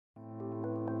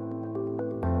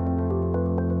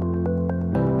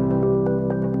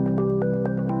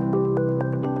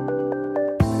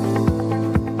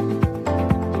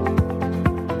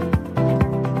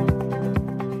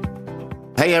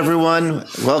Hey everyone,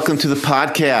 welcome to the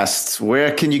podcast.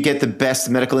 Where can you get the best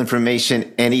medical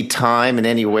information anytime and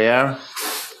anywhere?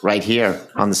 Right here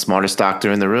on the smartest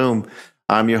doctor in the room.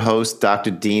 I'm your host, Dr.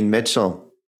 Dean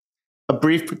Mitchell. A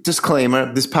brief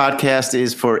disclaimer, this podcast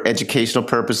is for educational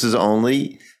purposes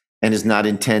only and is not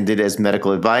intended as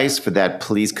medical advice. For that,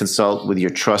 please consult with your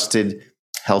trusted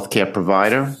healthcare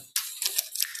provider.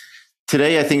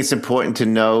 Today, I think it's important to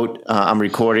note I'm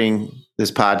recording this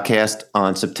podcast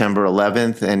on September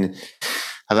 11th, and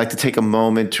I'd like to take a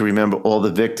moment to remember all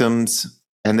the victims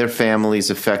and their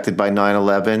families affected by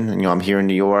 9/11. I'm here in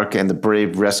New York, and the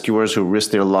brave rescuers who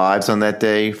risked their lives on that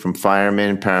day, from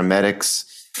firemen, paramedics,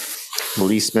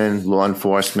 policemen, law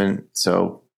enforcement.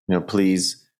 So,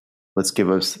 please, let's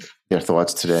give us their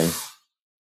thoughts today.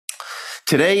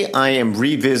 Today, I am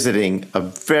revisiting a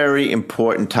very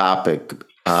important topic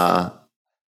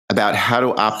about how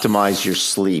to optimize your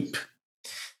sleep.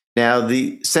 Now,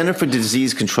 the Center for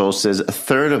Disease Control says a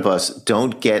third of us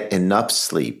don't get enough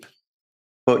sleep.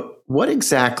 But what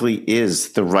exactly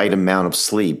is the right amount of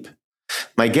sleep?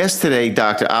 My guest today,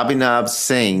 Dr. Abhinav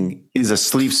Singh, is a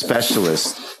sleep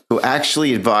specialist who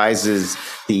actually advises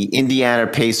the Indiana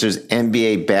Pacers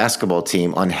NBA basketball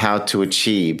team on how to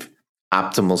achieve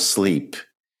optimal sleep.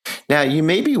 Now, you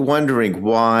may be wondering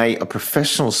why a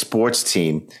professional sports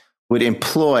team would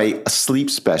employ a sleep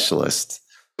specialist.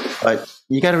 But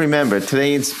you got to remember,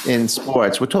 today in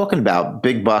sports, we're talking about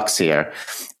big bucks here.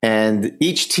 And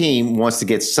each team wants to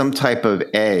get some type of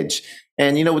edge.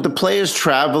 And, with the players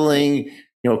traveling,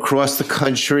 across the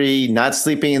country, not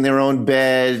sleeping in their own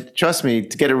bed, trust me,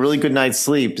 to get a really good night's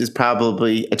sleep is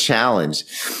probably a challenge.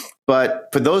 But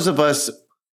for those of us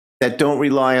that don't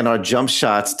rely on our jump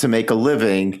shots to make a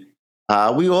living,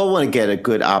 we all want to get a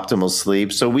good optimal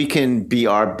sleep so we can be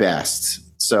our best.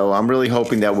 So I'm really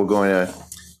hoping that we're going to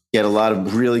get a lot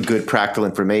of really good practical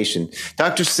information.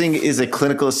 Dr. Singh is a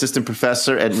clinical assistant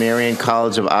professor at Marian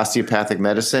College of Osteopathic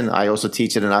Medicine. I also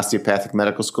teach at an osteopathic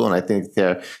medical school, and I think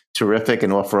they're terrific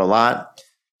and offer a lot.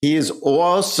 He is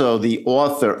also the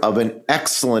author of an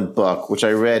excellent book, which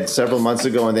I read several months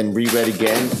ago and then reread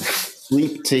again,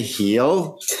 Sleep to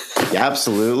Heal. Yeah,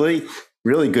 absolutely.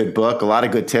 Really good book, a lot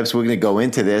of good tips. We're going to go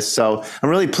into this. So I'm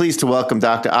really pleased to welcome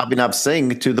Dr. Abhinav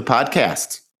Singh to the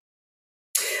podcast.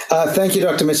 Thank you,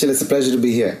 Dr. Mitchell. It's a pleasure to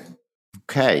be here.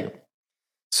 Okay.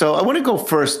 So I want to go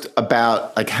first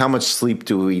about how much sleep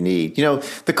do we need?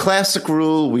 The classic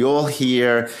rule we all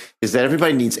hear is that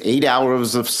everybody needs 8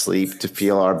 hours of sleep to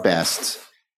feel our best.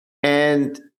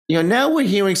 And, now we're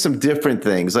hearing some different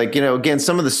things. Again,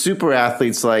 some of the super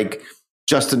athletes like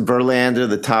Justin Verlander,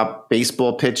 the top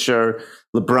baseball pitcher,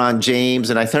 LeBron James,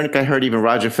 and I think I heard even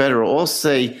Roger Federer all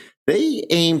say they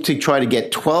aim to try to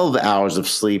get 12 hours of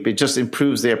sleep. It just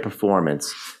improves their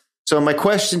performance. So my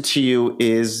question to you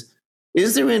is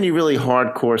there any really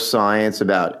hardcore science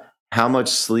about how much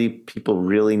sleep people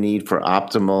really need for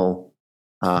optimal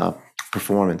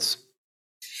performance?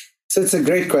 So it's a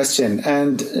great question.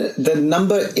 And the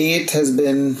number 8 has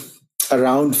been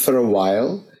around for a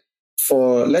while.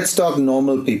 Let's talk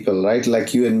normal people, right?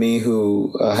 Like you and me,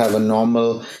 who have a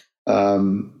normal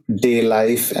day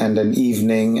life and an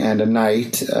evening and a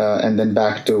night and then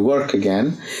back to work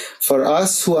again. For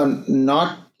us who are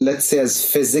not, let's say, as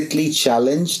physically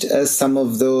challenged as some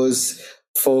of those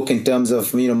folk in terms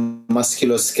of,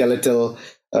 musculoskeletal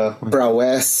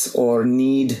prowess or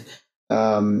need,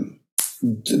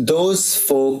 those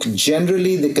folk,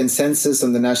 generally the consensus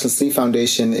on the National Sleep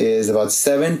Foundation is about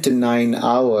 7 to 9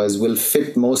 hours will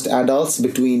fit most adults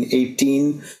between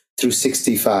 18 through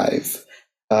 65.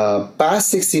 Past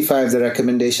 65, the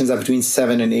recommendations are between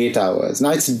 7 and 8 hours.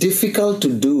 Now, it's difficult to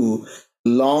do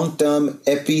long-term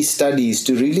epi studies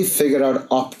to really figure out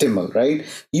optimal, right?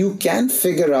 You can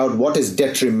figure out what is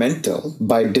detrimental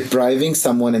by depriving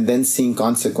someone and then seeing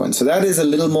consequence. So that is a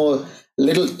little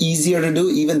easier to do.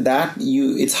 Even that,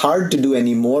 it's hard to do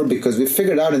anymore because we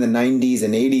figured out in the 90s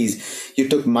and 80s, you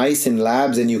took mice in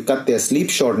labs and you cut their sleep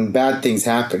short and bad things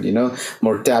happened,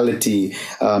 mortality,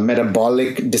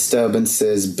 metabolic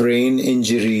disturbances, brain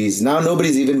injuries. Now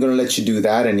nobody's even going to let you do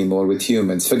that anymore with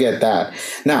humans. Forget that.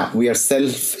 Now we are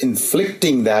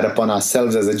self-inflicting that upon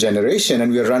ourselves as a generation,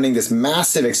 and we are running this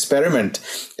massive experiment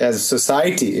as a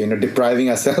society, depriving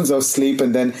ourselves of sleep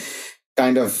and then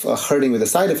kind of hurting with the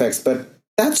side effects. But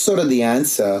that's sort of the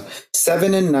answer.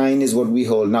 7 and 9 is what we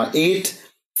hold. Now, 8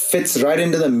 fits right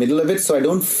into the middle of it, so I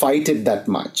don't fight it that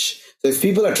much. So if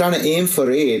people are trying to aim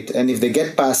for 8, and if they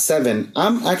get past 7,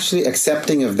 I'm actually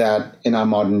accepting of that in our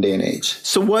modern day and age.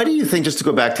 So what do you think, just to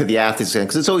go back to the athletes again,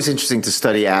 because it's always interesting to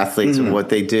study athletes and what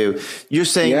they do. You're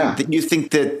saying that you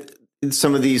think that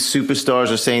some of these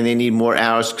superstars are saying they need more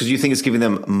hours because you think it's giving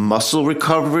them muscle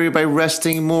recovery by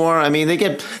resting more? I mean, they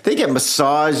get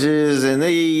massages and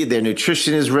their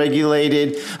nutrition is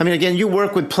regulated. I mean, again, you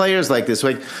work with players like this.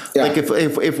 Like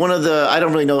if one of the, I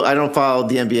don't really know, I don't follow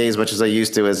the NBA as much as I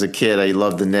used to as a kid. I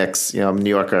love the Knicks. I'm a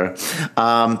New Yorker.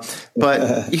 But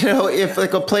if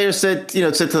like a player said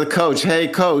to the coach, "Hey,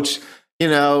 coach,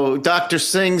 Dr.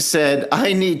 Singh said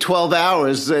I need 12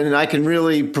 hours and I can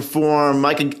really perform.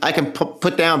 I can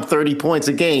put down 30 points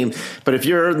a game. But if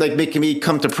you're like making me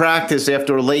come to practice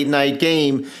after a late night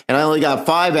game and I only got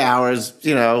 5 hours,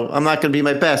 I'm not going to be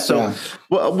my best." So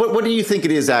what do you think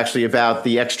it is actually about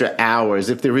the extra hours,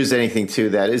 if there is anything to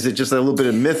that? Is it just a little bit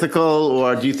of mythical,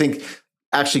 or do you think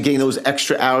actually getting those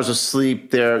extra hours of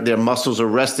sleep, their muscles are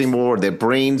resting more, their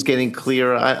brain's getting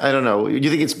clearer? I don't know. You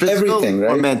think it's physical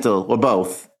or mental or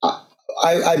both?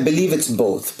 I believe it's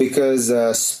both, because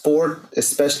sport,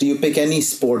 especially, you pick any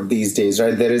sport these days,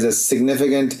 right? There is a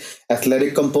significant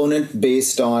athletic component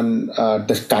based on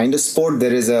the kind of sport.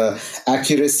 There is a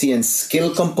accuracy and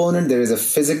skill component. There is a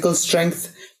physical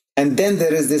strength. And then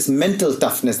there is this mental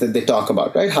toughness that they talk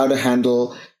about, right? How to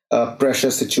handle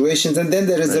pressure situations. And then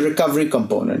there is the recovery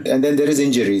component, and then there is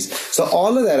injuries. So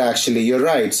all of that, actually, you're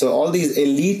right. So all these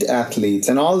elite athletes,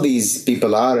 and all these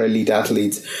people are elite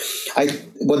athletes,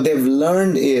 what they've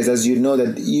learned is, as you know,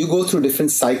 that you go through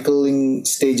different cycling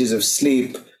stages of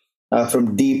sleep,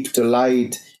 from deep to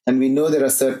light. And we know there are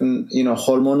certain,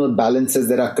 hormonal balances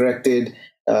that are corrected.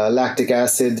 Lactic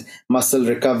acid, muscle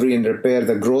recovery and repair,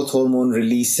 the growth hormone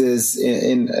releases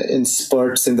in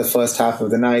spurts in the first half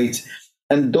of the night.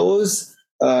 And those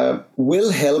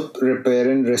will help repair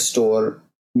and restore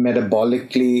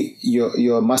metabolically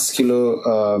your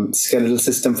musculo-skeletal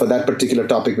system for that particular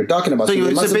topic we're talking about. So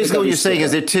basically what you're saying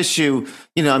is their tissue,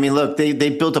 look, they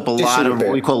built up a lot of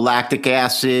what we call lactic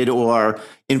acid or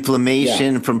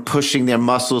inflammation from pushing their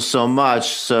muscles so much.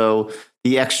 So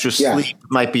the extra sleep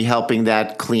might be helping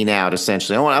that clean out,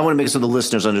 essentially. I want to make sure the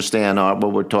listeners understand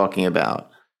what we're talking about.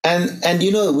 And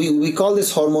we call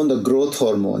this hormone the growth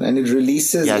hormone, and it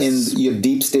releases in your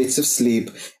deep states of sleep.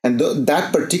 And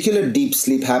that particular deep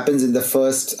sleep happens in the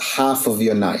first half of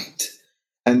your night.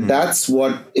 And that's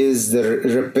what is the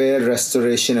repair,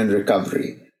 restoration, and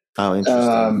recovery. Oh,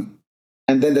 interesting.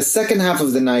 And then the second half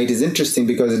of the night is interesting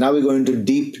because now we go into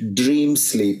deep dream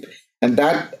sleep. And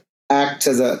that acts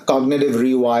as a cognitive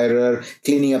rewirer,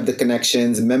 cleaning up the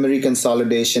connections, memory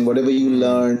consolidation, whatever you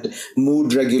learned,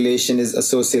 mood regulation is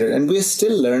associated. And we're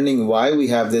still learning why we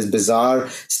have this bizarre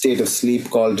state of sleep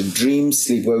called dream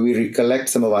sleep, where we recollect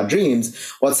some of our dreams,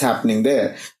 what's happening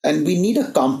there. And we need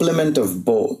a complement of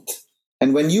both.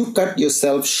 And when you cut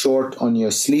yourself short on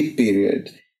your sleep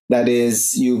period, that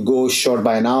is, you go short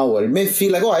by an hour, it may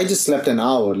feel like, I just slept an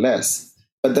hour less.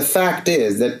 But the fact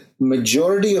is that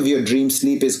majority of your dream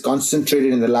sleep is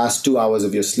concentrated in the last 2 hours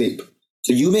of your sleep.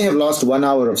 So you may have lost 1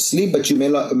 hour of sleep, but you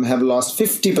may have lost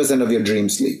 50% of your dream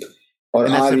sleep. Or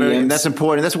that's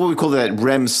important. That's what we call that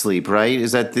REM sleep, right?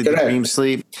 Is that the dream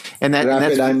sleep? And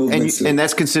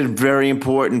that's considered very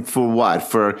important for what?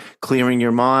 For clearing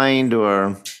your mind,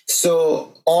 or?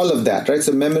 So all of that, right?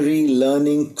 So memory,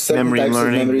 learning,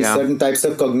 certain types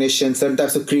of cognition, certain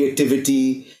types of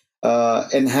creativity,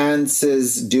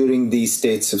 enhances during these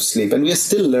states of sleep. And we are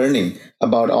still learning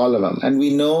about all of them. And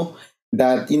we know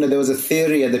that, there was a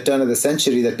theory at the turn of the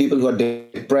century that people who are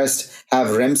depressed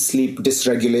have REM sleep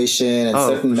dysregulation and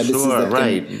certain medicines that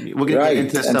we're going to get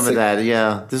into some of that.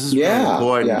 Yeah, this is really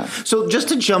important. Yeah. So just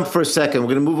to jump for a second,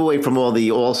 we're going to move away from all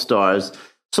the all-stars.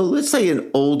 So let's say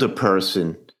an older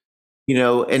person,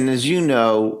 and as you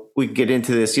know, we get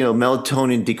into this,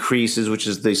 melatonin decreases, which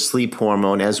is the sleep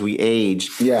hormone as we age.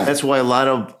 Yeah. That's why a lot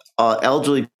of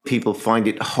elderly people find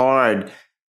it hard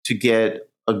to get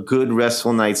a good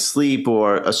restful night's sleep,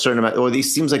 or a certain amount, or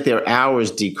these seems like their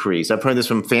hours decrease. I've heard this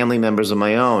from family members of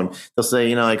my own. They'll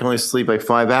say, I can only sleep like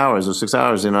 5 hours or 6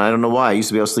 hours. I don't know why. I used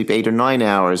to be able to sleep 8 or 9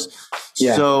 hours.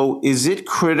 Yeah. So is it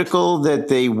critical that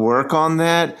they work on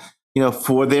that,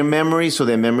 for their memory, so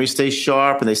their memory stays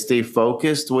sharp and they stay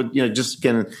focused?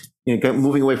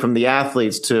 Moving away from the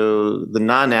athletes to the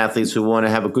non-athletes who want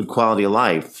to have a good quality of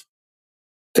life.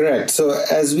 Correct. So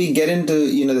as we get into,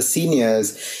 the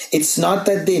seniors, it's not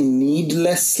that they need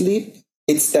less sleep,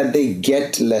 it's that they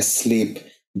get less sleep.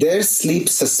 Their sleep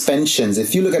suspensions,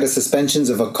 if you look at the suspensions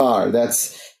of a car,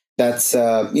 that's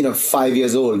 5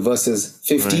 years old versus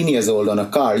 15 years old on a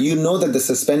car, that the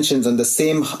suspensions on the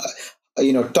same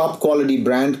top quality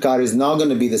brand car is not going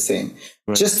to be the same.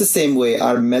 Right. Just the same way,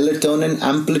 our melatonin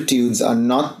amplitudes are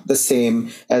not the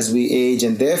same as we age,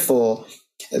 and therefore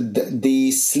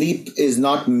the sleep is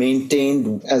not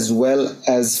maintained as well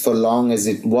as for long as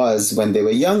it was when they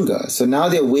were younger. So now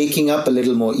they're waking up a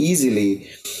little more easily.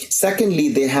 Secondly,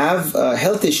 they have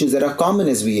health issues that are common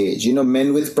as we age.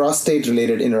 Men with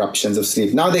prostate-related interruptions of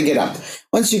sleep. Now they get up.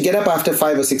 Once you get up after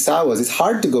 5 or 6 hours, it's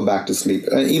hard to go back to sleep,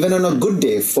 even on a good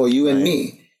day for you and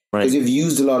me. Because you've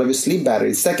used a lot of your sleep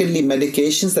batteries. Secondly,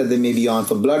 medications that they may be on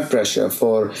for blood pressure,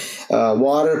 for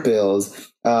water pills.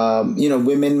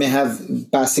 Women may have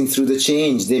passing through the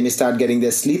change. They may start getting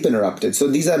their sleep interrupted. So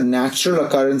these are natural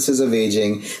occurrences of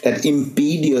aging that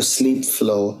impede your sleep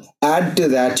flow. Add to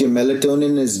that, your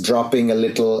melatonin is dropping a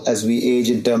little as we age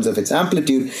in terms of its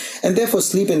amplitude. And therefore,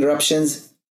 sleep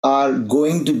interruptions are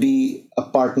going to be a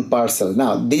part and parcel.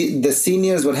 Now, the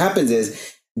seniors, what happens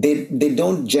is, they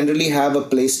don't generally have a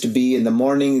place to be in the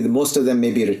morning. Most of them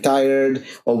may be retired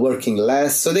or working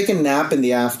less, so they can nap in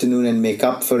the afternoon and make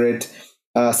up for it.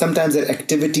 Sometimes their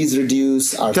activities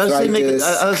reduce, arthritis.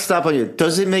 I'll stop on you.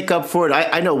 Does it make up for it?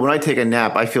 I know when I take a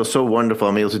nap, I feel so wonderful.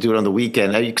 I'm able to do it on the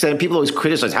weekend. Because people always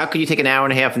criticize, how can you take an hour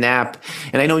and a half nap?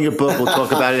 And I know in your book we'll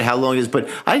talk about it, how long it is, but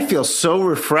I feel so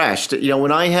refreshed.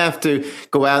 When I have to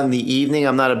go out in the evening,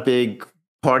 I'm not a big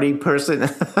party person,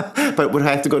 but when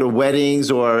I have to go to weddings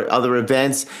or other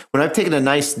events, when I've taken a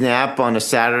nice nap on a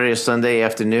Saturday or Sunday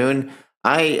afternoon,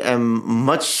 I am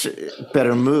much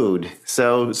better mood.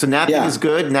 So napping is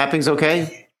good. Napping's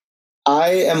okay. I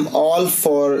am all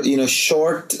for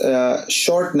short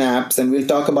naps, and we'll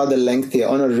talk about the length here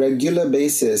on a regular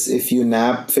basis. If you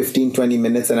nap 15-20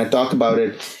 minutes, and I talk about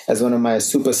it as one of my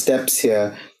super steps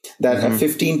here, that a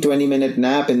 15-20 minute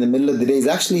nap in the middle of the day is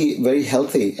actually very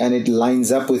healthy, and it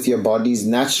lines up with your body's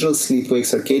natural sleep-wake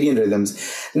circadian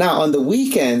rhythms. Now, on the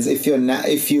weekends, if you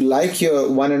like your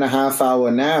 1.5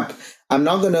 hour nap, I'm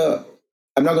not going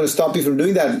to stop you from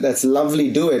doing that. That's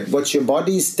lovely. Do it. What your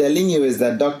body is telling you is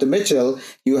that, Dr. Mitchell,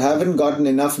 you haven't gotten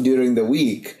enough during the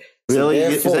week.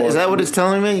 Really? So is that what it's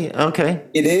telling me? Okay.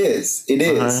 It is.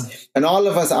 And all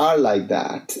of us are like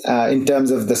that in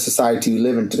terms of the society we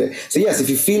live in today. So yes, if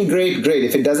you feel great.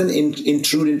 If it doesn't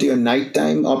intrude into your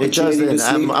nighttime opportunity to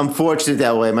sleep. I'm fortunate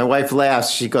that way. My wife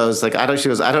laughs. She goes,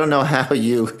 I don't know how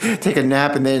you take a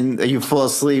nap and then you fall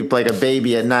asleep like a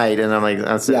baby at night. And I'm like,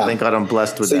 thank God I'm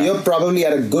blessed with that. So you're probably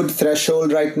at a good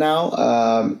threshold right now.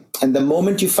 And the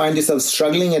moment you find yourself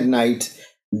struggling at night,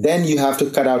 then you have to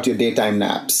cut out your daytime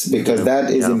naps, because that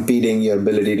is impeding your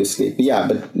ability to sleep. Yeah,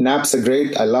 but naps are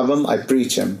great. I love them. I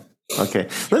preach them. Okay.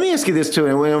 Let me ask you this too,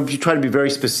 and you try to be very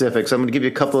specific. So I'm going to give you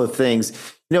a couple of things.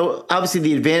 Obviously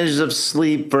the advantages of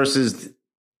sleep versus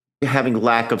having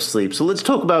lack of sleep. So let's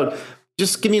talk about,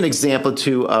 just give me an example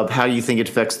too of how you think it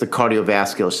affects the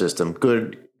cardiovascular system.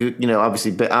 Good.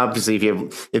 Obviously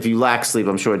if you lack sleep,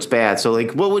 I'm sure it's bad. So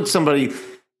what would somebody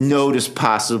notice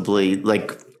possibly,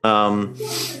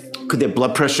 could their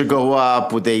blood pressure go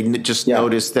up? Would they just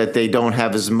notice that they don't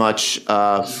have as much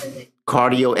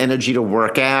cardio energy to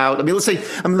work out? I mean, let's say,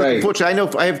 unfortunately, I know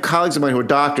I have colleagues of mine who are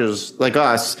doctors like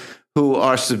us who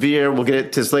are severe, we'll get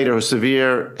into this later,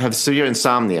 have severe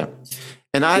insomnia.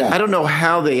 And I don't know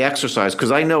how they exercise,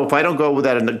 because I know if I don't go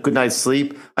without a good night's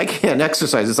sleep, I can't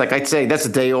exercise. It's like I'd say that's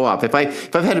a day off. If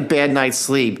I've had a bad night's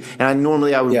sleep and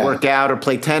I would work out or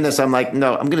play tennis, I'm like,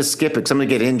 no, I'm going to skip it because I'm going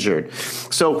to get injured.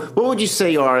 So what would you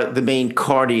say are the main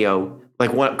cardio,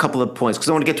 a couple of points? Because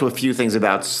I want to get to a few things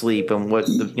about sleep and what.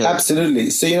 Absolutely.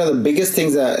 So, the biggest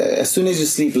things are, as soon as you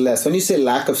sleep less, when you say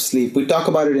lack of sleep, we talk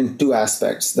about it in two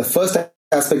aspects. The first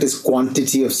aspect is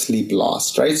quantity of sleep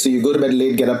lost, right? So you go to bed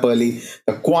late, get up early,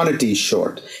 the quantity is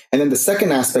short. And then the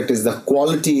second aspect is the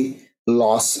quality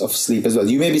loss of sleep as well.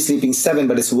 You may be sleeping 7,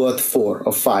 but it's worth 4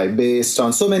 or 5 based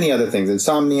on so many other things: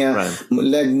 insomnia,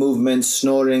 leg movement,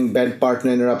 snoring, bed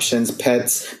partner interruptions,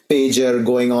 pets, pager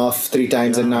going off 3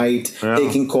 times a night,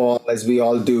 taking call as we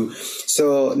all do.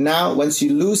 So now once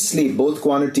you lose sleep, both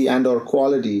quantity and or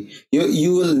quality,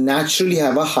 you will naturally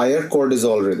have a higher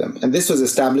cortisol rhythm. And this was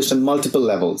established on multiple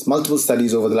levels, multiple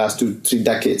studies over the last 2-3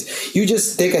 decades. You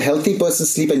just take a healthy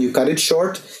person's sleep and you cut it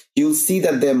short, you'll see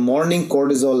that their morning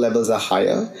cortisol levels are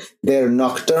higher. Their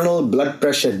nocturnal blood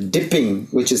pressure dipping,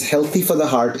 which is healthy for the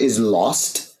heart, is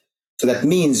lost. So that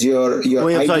means your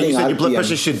idling your blood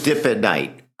pressure should dip at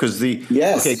night, because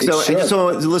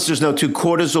so the listeners know too,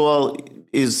 cortisol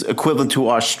is equivalent to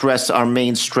our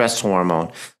main stress hormone.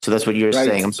 So that's what you're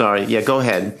saying. I'm sorry. Yeah, go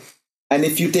ahead. And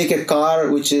if you take a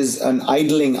car, which is an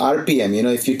idling RPM,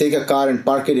 if you take a car and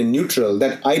park it in neutral,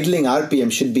 that idling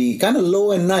RPM should be kind of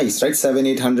low and nice, right? 700,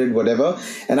 800, whatever.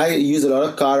 And I use a lot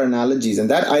of car analogies. And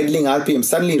that idling RPM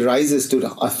suddenly rises to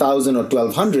 1,000 or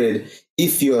 1,200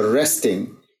 if you're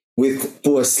resting with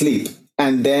poor sleep.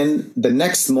 and then the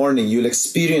next morning you'll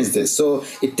experience this. So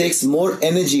it takes more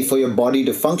energy for your body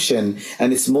to function, and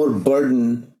it's more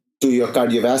burden to your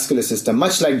cardiovascular system,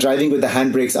 much like driving with the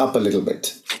handbrakes up a little bit.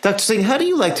 Dr. Singh, how do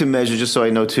you like to measure, just so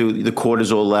I know too, the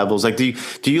cortisol levels? Like, do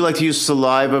you like to use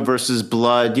saliva versus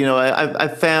blood? I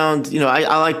found,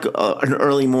 I like an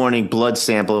early morning blood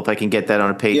sample if I can get that on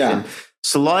a patient. Yeah.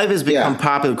 Saliva has become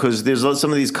popular because there's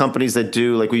some of these companies that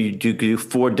do, like, we do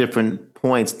 4 different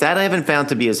points. That I haven't found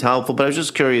to be as helpful, but I was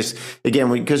just curious,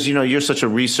 again, because, you're such a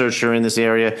researcher in this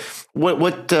area.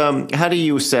 How do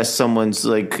you assess someone's,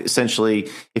 like, essentially,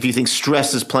 if you think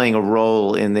stress is playing a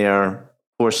role in their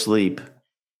poor sleep?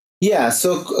 Yeah,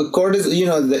 so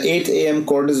cortisol, the 8 a.m.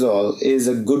 cortisol is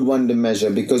a good one to measure,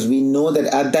 because we know that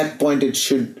at that point it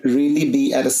should really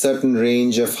be at a certain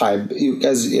range of high.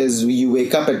 As you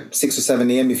wake up at 6 or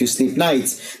 7 a.m., if you sleep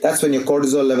nights, that's when your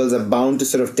cortisol levels are bound to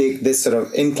sort of take this sort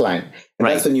of incline. And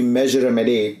that's when you measure them at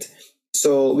 8.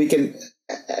 So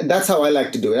that's how I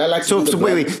like to do it. I like to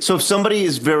wait. So if somebody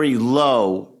is very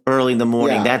low early in the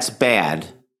morning, that's bad.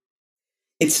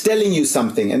 It's telling you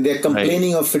something, and they're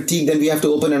complaining of fatigue, then we have to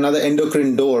open another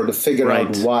endocrine door to figure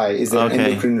out why. Is there an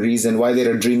endocrine reason why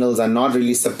their adrenals are not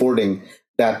really supporting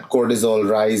that cortisol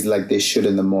rise like they should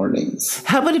in the mornings?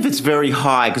 How about if it's very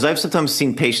high? Because I've sometimes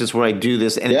seen patients where I do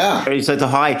this, and it's like the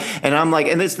high, and I'm like,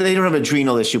 and they don't have an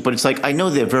adrenal issue, but it's like, I know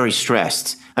they're very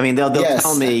stressed. I mean, they'll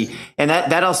tell me, and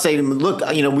that I'll say to them, look,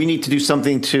 we need to do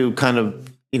something to kind of,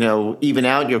 even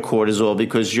out your cortisol,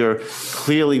 because you're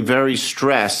clearly very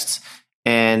stressed.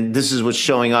 And this is what's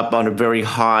showing up on a very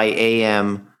high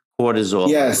AM cortisol.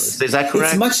 Yes. Is that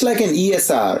correct? It's much like an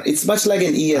ESR. It's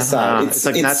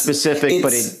like not specific,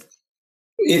 but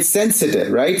it's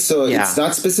sensitive, right? So it's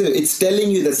not specific. It's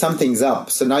telling you that something's up.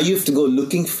 So now you have to go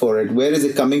looking for it. Where is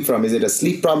it coming from? Is it a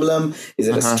sleep problem? Is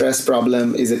it a stress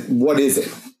problem? What is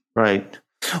it? Right.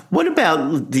 What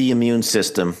about the immune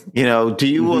system? Do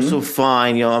you also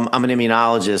find, I'm an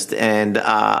immunologist, and,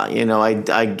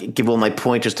 I give all my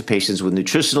pointers to patients with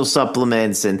nutritional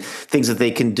supplements and things that they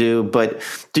can do. But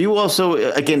do you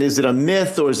also, again, is it a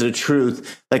myth or is it a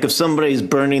truth? Like, if somebody's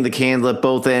burning the candle at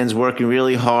both ends, working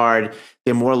really hard,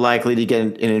 they're more likely to get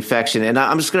an infection. And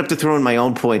I'm just going to have to throw in my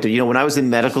own pointer. When I was in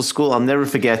medical school, I'll never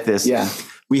forget this. Yeah.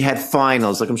 We had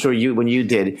finals, like I'm sure when you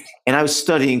did, and I was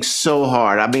studying so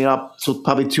hard. I mean, up till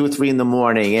probably 2 or 3 in the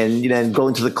morning, and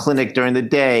going to the clinic during the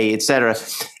day, et cetera.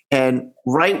 And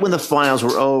right when the finals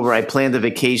were over, I planned a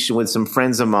vacation with some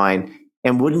friends of mine.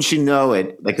 And wouldn't you know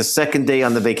it, like the second day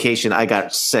on the vacation, I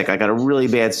got sick. I got a really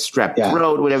bad strep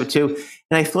throat, whatever, too.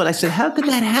 And I said, how could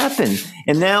that happen?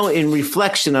 And now in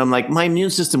reflection, I'm like, my immune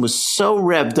system was so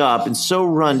revved up and so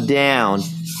run down,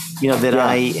 that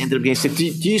I ended up getting sick. Do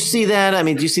you see that? I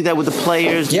mean, do you see that with the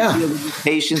players? Yeah.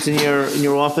 Patients in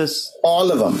your office?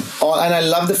 All of them. And I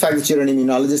love the fact that you're an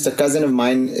immunologist. A cousin of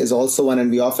mine is also one, and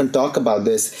we often talk about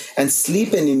this. And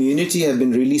sleep and immunity have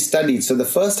been really studied. So the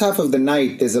first half of the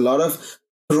night, there's a lot of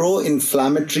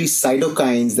pro-inflammatory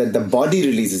cytokines that the body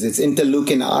releases. Its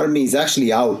interleukin army is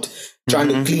actually out, trying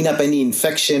to clean up any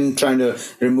infection, trying to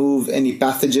remove any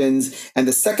pathogens. And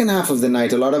the second half of the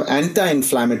night, a lot of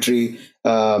anti-inflammatory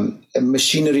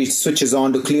machinery switches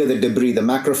on to clear the debris. The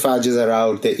macrophages are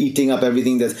out, they're eating up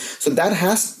everything. So that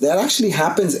actually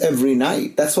happens every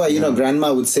night. That's why,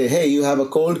 grandma would say, hey, you have a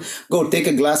cold, go take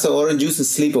a glass of orange juice and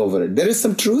sleep over it. There is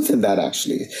some truth in that,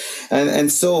 actually.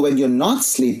 And so when you're not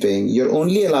sleeping, you're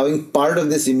only allowing part of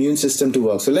this immune system to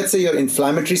work. So let's say your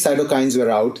inflammatory cytokines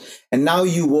were out, and now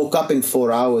you woke up in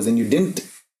 4 hours and you didn't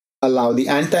allow the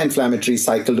anti-inflammatory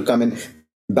cycle to come and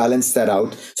balance that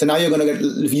out. So now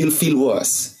you'll feel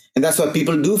worse. And that's why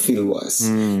people do feel worse,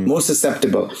 more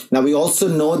susceptible. Now, we also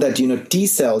know that, T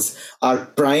cells are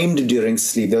primed during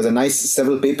sleep. There was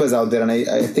several papers out there, and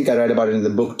I think I read about it in the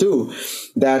book too,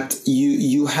 that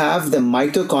you have the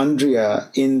mitochondria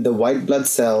in the white blood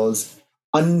cells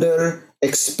under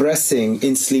expressing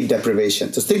in sleep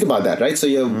deprivation. So think about that, right? So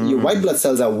your white blood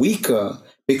cells are weaker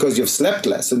because you've slept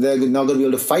less. So they're not going to be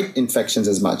able to fight infections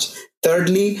as much.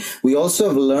 Thirdly, we also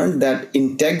have learned that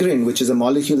integrin, which is a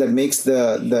molecule that makes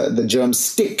the germs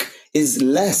stick, is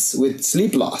less with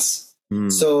sleep loss.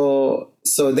 So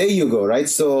there you go, right?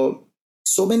 So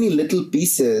many little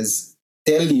pieces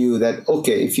tell you that,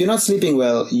 okay, if you're not sleeping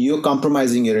well, you're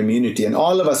compromising your immunity. And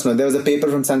all of us know, there was a paper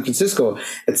from San Francisco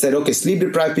that said, okay,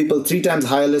 sleep-deprived people, 3 times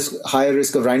higher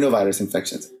risk of rhinovirus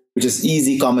infections, which is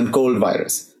easy, common cold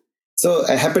virus. So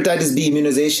hepatitis B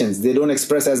immunizations, they don't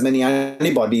express as many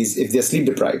antibodies if they're sleep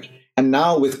deprived. And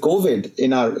now with COVID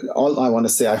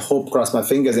I hope, cross my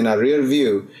fingers, in our rear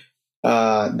view,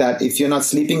 that if you're not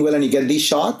sleeping well and you get these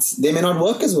shots, they may not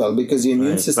work as well because your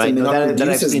immune system may not produce that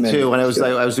I've as seen many. too. When I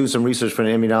was doing some research for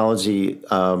an immunology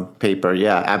paper.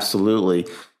 Yeah, absolutely.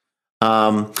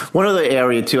 One other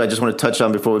area too, I just want to touch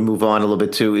on before we move on a little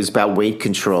bit too, is about weight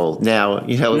control. Now,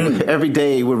 every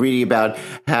day we're reading about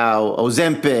how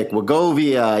Ozempic,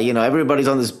 Wegovy, everybody's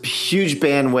on this huge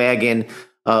bandwagon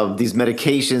of these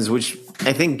medications, which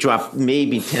I think drop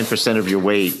maybe 10% of your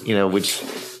weight, which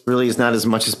really is not as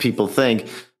much as people think.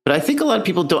 But I think a lot of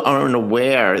people aren't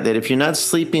aware that if you're not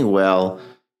sleeping well,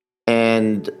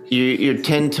 and you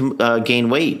tend to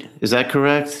gain weight. Is that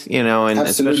correct? And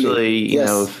Absolutely.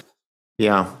 especially,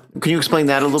 yeah. Can you explain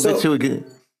that a little bit too?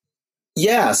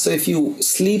 Yeah. So if you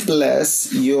sleep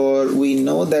less, we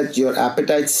know that your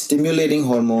appetite stimulating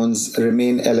hormones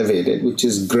remain elevated, which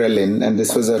is ghrelin. And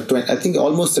this was I think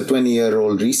almost a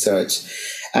 20-year-old research.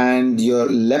 And your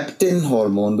leptin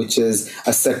hormone, which is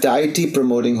a satiety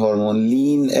promoting hormone,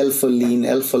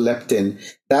 alpha-leptin,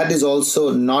 that is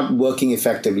also not working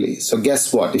effectively. So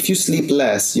guess what? If you sleep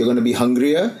less, you're going to be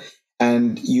hungrier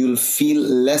and you'll feel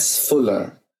less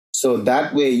fuller. So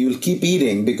that way you'll keep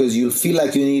eating because you'll feel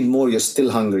like you need more, you're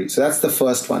still hungry. So that's the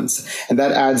first ones. And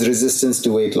that adds resistance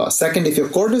to weight loss. Second, if your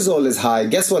cortisol is high,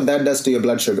 guess what that does to your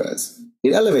blood sugars?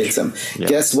 It elevates them. Yeah.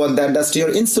 Guess what that does to your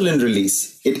insulin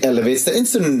release? It elevates the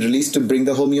insulin release to bring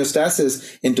the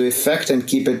homeostasis into effect and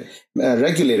keep it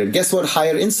regulated. Guess what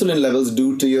higher insulin levels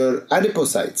do to your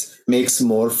adipocytes? Makes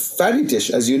more fatty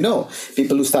tissue. As you know,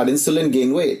 people who start insulin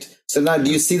gain weight. So now do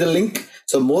you see the link?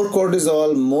 So more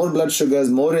cortisol, more blood sugars,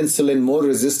 more insulin, more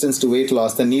resistance to weight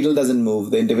loss. The needle doesn't move.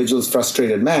 The individual's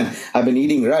frustrated. Man, I've been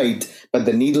eating right, but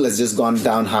the needle has just gone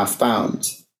down half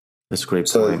pounds. That's a great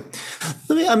point.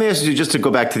 Let me ask you just to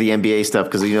go back to the NBA stuff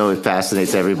because it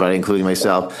fascinates everybody, including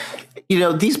myself.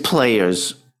 These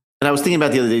players, and I was thinking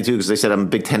about the other day too because I said I'm a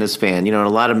big tennis fan. And a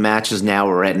lot of matches now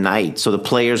are at night, so the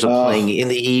players are playing in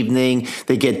the evening.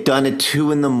 They get done at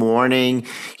 2 a.m.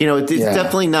 It's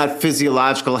definitely not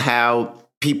physiological how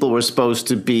people were supposed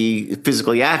to be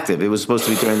physically active. It was supposed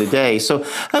to be during the day. So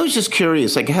I was just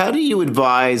curious, how do you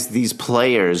advise these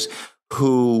players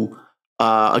who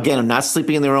again, are not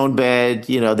sleeping in their own bed.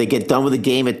 They get done with the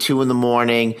game at 2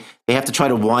 a.m. They have to try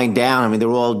to wind down. I mean, they're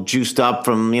all juiced up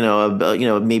from,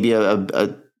 maybe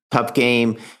a tough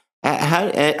game.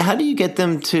 How do you get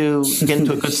them to get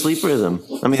into a good sleep rhythm?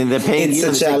 I mean, they're paying it's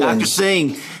a challenge. Dr.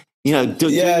 Singh, do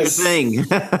your thing.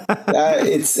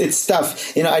 It's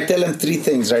tough. I tell them 3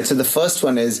 things, right? So the first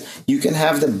one is you can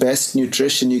have the best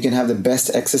nutrition, you can have the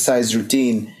best exercise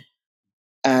routine.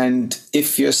 And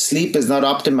if your sleep is not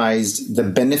optimized, the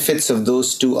benefits of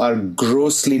those 2 are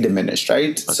grossly diminished,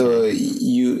 right? Okay. So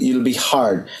you'll be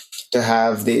hard to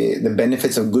have the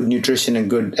benefits of good nutrition and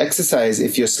good exercise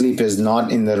if your sleep is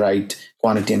not in the right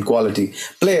quantity and quality.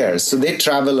 Players, so they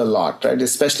travel a lot, right?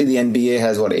 Especially the NBA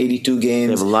has 82 games.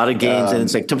 They have a lot of games, and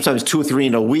it's sometimes 2 or 3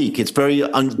 in a week. It's very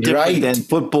different than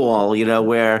football,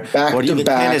 where back or to even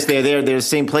back. Tennis, they're the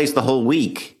same place the whole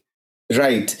week.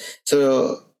 Right.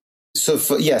 So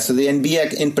the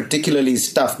NBA in particularly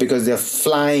is tough because they're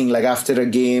flying after a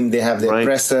game. They have their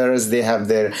pressers, they have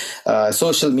their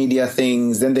social media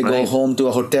things. Then they go home to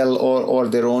a hotel or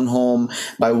their own home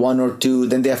by 1 or 2.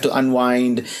 Then they have to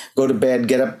unwind, go to bed,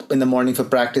 get up in the morning for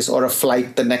practice or a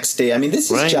flight the next day. I mean, this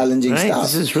is challenging stuff.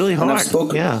 This is really hard.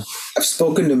 I've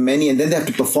spoken to many, and then they have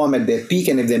to perform at their peak.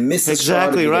 And if they miss a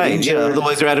shot,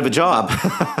 otherwise they're out of a job.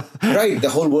 Right. The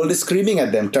whole world is screaming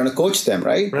at them, trying to coach them,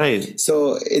 right? Right.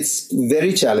 So it's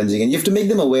very challenging, and you have to make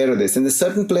them aware of this. And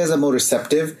certain players are more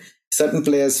receptive. Certain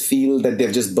players feel that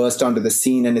they've just burst onto the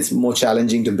scene and it's more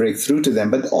challenging to break through to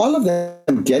them. But all of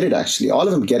them get it, actually. All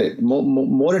of them get it.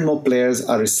 More and more players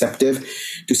are receptive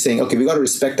to saying, okay, we got to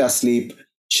respect our sleep,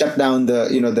 shut down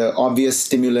the obvious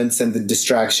stimulants and the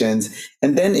distractions.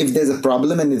 And then if there's a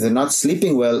problem and if they're not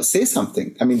sleeping well, say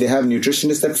something. I mean, they have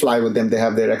nutritionists that fly with them. They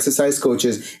have their exercise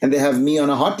coaches, and they have me on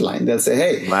a hotline. They'll say,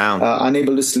 hey,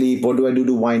 unable to sleep. What do I do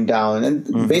to wind down?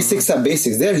 And basics are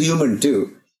basics. They're human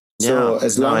too. So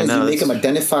as long as you make them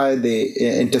identify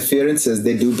the interferences,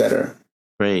 they do better.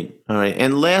 Great. All right.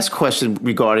 And last question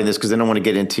regarding this, because I don't want to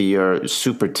get into your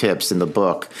super tips in the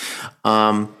book.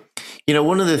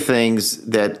 One of the things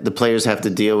that the players have to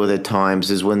deal with at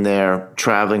times is when they're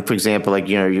traveling, for example,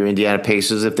 your Indiana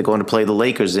Pacers, if they're going to play the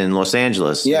Lakers in Los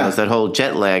Angeles. Yeah. It's that whole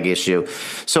jet lag issue.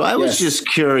 So I was just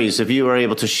curious if you were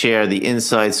able to share the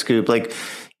inside scoop.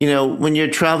 When you're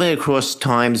traveling across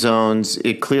time zones,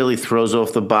 it clearly throws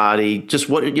off the body. Just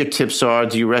what your tips are?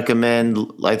 Do you recommend,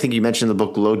 I think you mentioned in the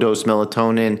book, low-dose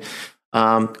melatonin?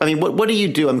 What do you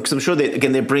do? Because I'm sure that,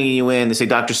 again, they're bringing you in. They say,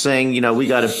 Dr. Singh, we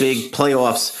got a big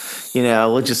playoffs,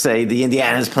 We'll just say the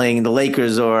Indiana's playing the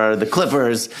Lakers or the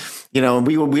Clippers. We don't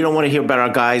want to hear about our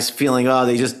guys feeling,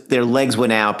 their legs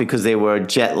went out because they were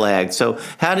jet lagged. So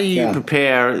how do you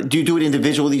prepare? Do you do it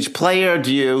individual with each player?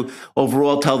 Do you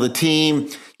overall tell the team,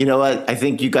 I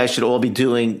think you guys should all be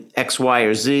doing X, Y,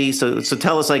 or Z. So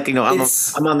tell us, I'm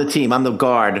on the team. I'm the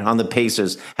guard on the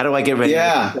Pacers. How do I get ready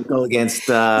to go against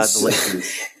the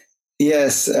Lakers?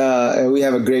 Yes, we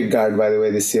have a great guard, by the way,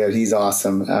 this year. He's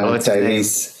awesome.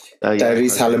 Tyrese.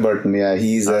 Tyrese Halliburton,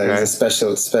 he's a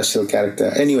special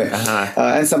character. Anyway,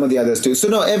 and some of the others too. So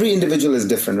no, every individual is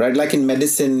different, right? Like in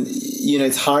medicine,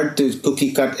 it's hard to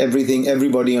cookie cut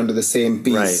everybody onto the same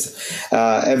piece.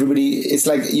 Right. It's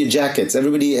like your jackets.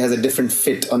 Everybody has a different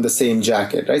fit on the same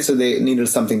jacket, right? So they needed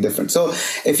something different. So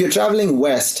if you're traveling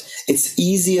west, it's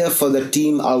easier for the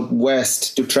team out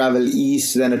west to travel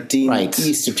east than a team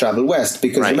east to travel west.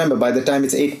 Because remember, by the time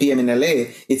it's 8 p.m. in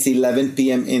LA, it's 11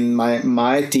 p.m. in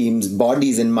my team's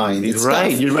bodies and mind. It's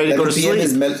right. You're ready to go to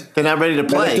sleep. They're not ready to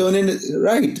play.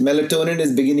 Melatonin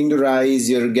is beginning to rise.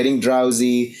 You're getting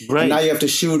drowsy. Right. And now you have to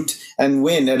shoot and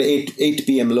win at 8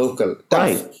 p.m. local.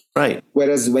 Tough. Right.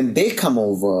 Whereas when they come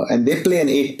over and they play an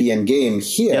 8 p.m. game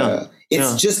here,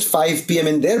 it's just 5 p.m.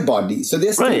 in their body. So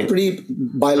they're still pretty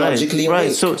biologically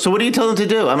awake. So what do you tell them to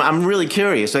do? I'm really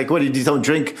curious. Like, what do you tell them?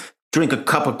 Drink a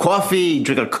cup of coffee,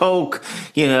 drink a Coke,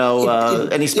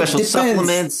 any special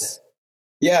supplements?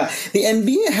 Yeah, the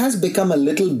NBA has become a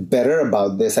little better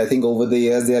about this. I think over the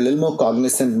years, they're a little more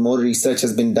cognizant. More research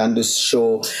has been done to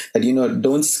show that,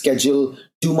 don't schedule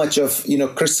too much of,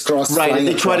 crisscross. Right, and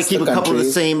they try to keep a couple of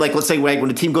the same, like let's say when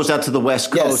the team goes out to the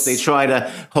West Coast, they try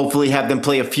to hopefully have them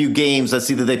play a few games. Let's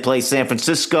either they play San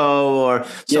Francisco or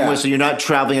somewhere, so you're not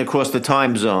traveling across the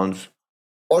time zones.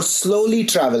 Or slowly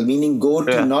travel, meaning go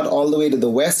to not all the way to the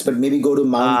west, but maybe go to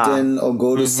mountain or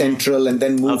go to central and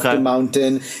then move to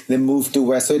mountain, then move to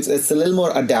west. So it's a little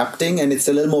more adapting and it's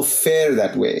a little more fair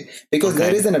that way. Because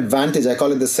there is an advantage. I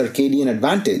call it the circadian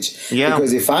advantage. Yeah.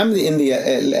 Because if I'm in the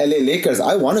LA Lakers,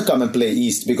 I want to come and play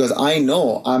east because I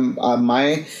know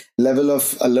my level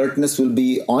of alertness will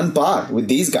be on par with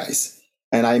these guys.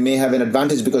 And I may have an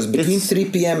advantage because between 3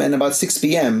 p.m. and about 6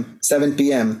 p.m., 7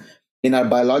 p.m., in our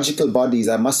biological bodies,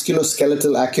 our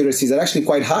musculoskeletal accuracies are actually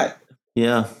quite high.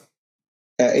 Yeah.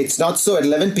 It's not so at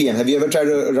 11 p.m. Have you ever tried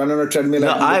to run on a treadmill?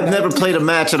 No, I've never played a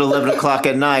match at 11 o'clock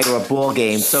at night or a ball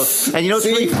game. So, and it's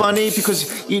really funny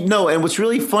because, and what's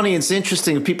really funny, it's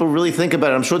interesting, if people really think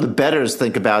about it, I'm sure the bettors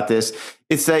think about this,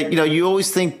 it's that, you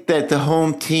always think that the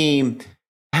home team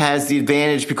has the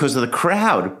advantage because of the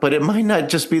crowd, but it might not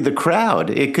just be the crowd.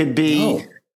 It could be... No.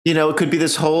 It could be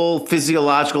this whole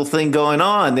physiological thing going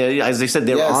on. As I said,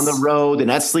 they're on the road. They're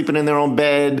not sleeping in their own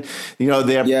bed.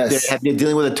 They're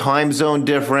dealing with a time zone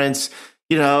difference.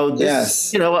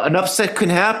 An upset can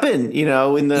happen.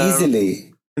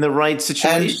 Easily in the right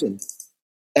situation.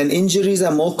 And injuries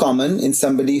are more common in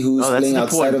somebody who's playing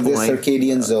outside of their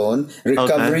circadian zone.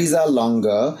 Recoveries are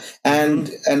longer.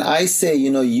 And I say,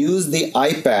 use the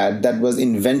iPad that was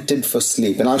invented for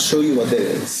sleep. And I'll show you what that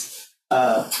is.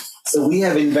 So we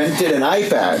have invented an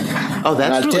iPad. Oh,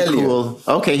 that's really cool.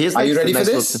 Okay, here's. Are you ready for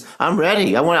this? I'm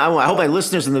ready. I hope my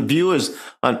listeners and the viewers.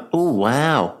 Oh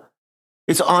wow,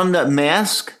 it's on the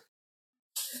mask.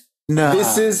 No,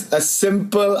 this is a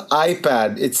simple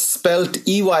iPad. It's spelled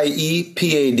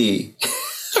EYEPAD.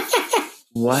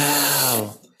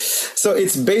 Wow. So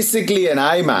it's basically an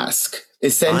eye mask.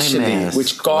 Essentially,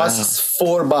 which costs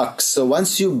 $4. So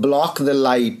once you block the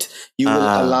light, you will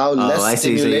allow less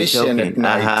stimulation at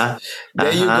night.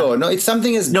 There you go. No, it's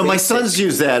something as No, basic. My sons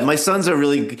use that. My sons are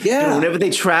really, whenever they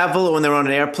travel or when they're on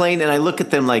an airplane, and I look at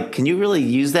them like, can you really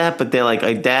use that? But they're like,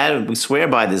 Dad, we swear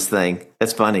by this thing.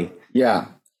 That's funny. Yeah.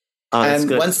 And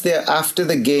once they're after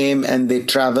the game and they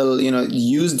travel,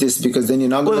 use this because then you're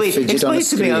not going to fidget on a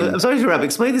screen. I'm sorry to interrupt.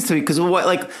 Explain this to me because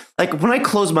like when I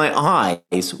close my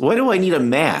eyes, why do I need a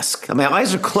mask? My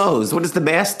eyes are closed. What does the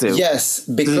mask do? Yes,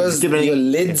 because your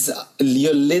lids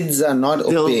are not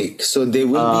opaque, so there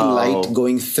will be light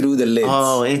going through the lids.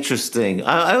 Oh, interesting.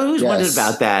 I always wondered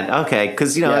about that. Okay,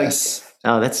 because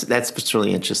that's what's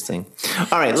really interesting.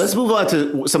 All right, let's move on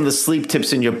to some of the sleep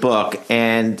tips in your book,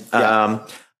 and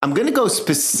I'm going to go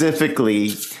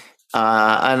specifically,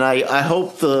 and I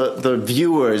hope the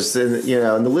viewers and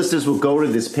and the listeners will go to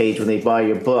this page when they buy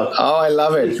your book. Oh, I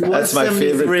love it! That's my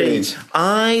favorite page.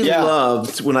 I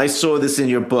loved when I saw this in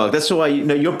your book. That's why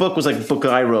your book was like a book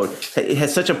I wrote. It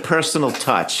has such a personal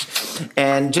touch,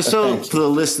 and just for the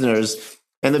listeners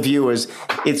and the viewers,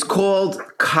 it's called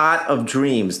Cot of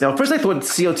Dreams. Now, first I thought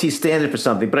COT standard for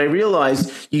something, but I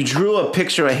realized you drew a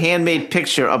handmade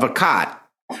picture of a cot.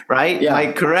 right? Yeah. Am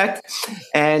I correct?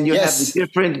 And you have Yes. the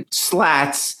different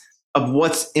slats of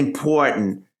what's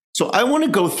important. So I want to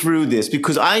go through this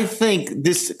because I think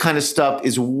this kind of stuff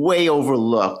is way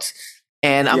overlooked.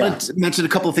 And I'm going to mention a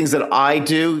couple of things that I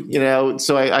do,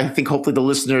 so I think hopefully the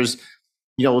listeners,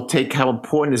 will take how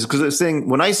important this is. Because I was saying,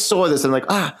 when I saw this, I'm like,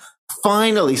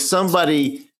 finally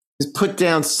somebody has put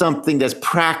down something that's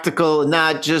practical,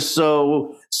 not just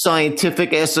so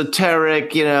scientific,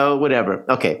 esoteric, whatever.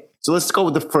 Okay, so let's go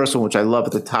with the first one, which I love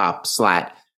at the top,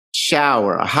 slat.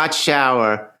 Shower, a hot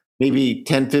shower, maybe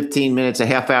 10, 15 minutes, a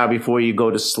half hour before you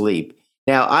go to sleep.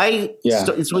 Now,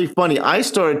 it's really funny. I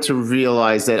started to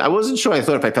realize that I wasn't sure. I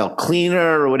thought if I felt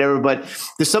cleaner or whatever, but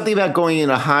there's something about going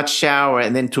in a hot shower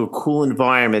and then to a cool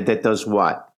environment that does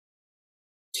what?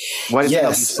 Why does it help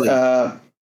you sleep?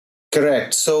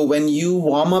 Correct. So when you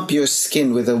warm up your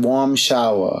skin with a warm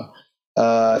shower,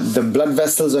 the blood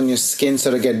vessels on your skin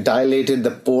sort of get dilated,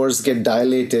 the pores get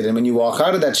dilated. And when you walk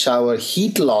out of that shower,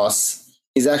 heat loss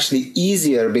is actually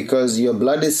easier because your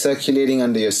blood is circulating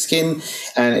under your skin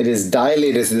and it is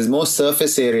dilated. So there's more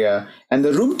surface area. And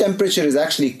the room temperature is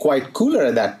actually quite cooler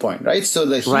at that point, right? So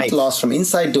the heat loss from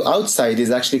inside to outside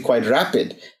is actually quite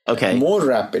rapid. Okay. More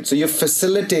rapid. So you've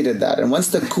facilitated that. And once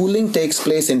the cooling takes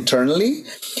place internally,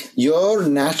 your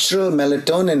natural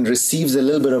melatonin receives a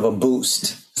little bit of a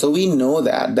boost. So we know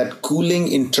that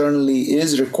cooling internally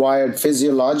is required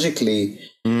physiologically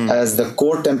as the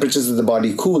core temperatures of the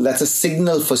body cool. That's a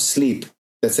signal for sleep.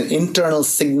 That's an internal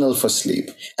signal for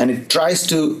sleep. And it tries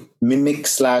to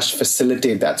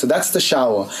mimic/facilitate that. So that's the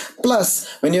shower. Plus,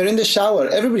 when you're in the shower,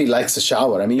 everybody likes a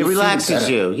shower. I mean, it relaxes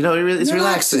you. It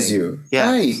relaxes you.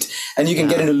 Yeah. Right. And you can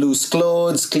get into loose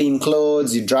clothes, clean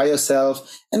clothes, you dry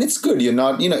yourself. And it's good. You're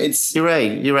not, it's... You're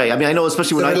right. I mean, I know,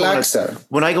 especially when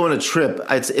I go on a trip,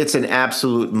 it's an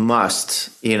absolute must,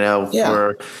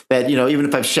 for that, even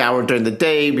if I've showered during the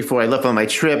day before I left on my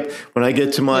trip, when I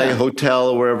get to my hotel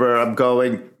or wherever I'm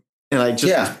going, and I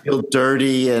just feel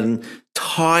dirty and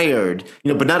tired,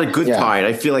 but not a good tired.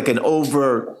 I feel like an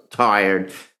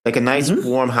overtired, like a nice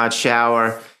warm hot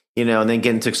shower, and then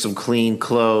get into some clean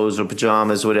clothes or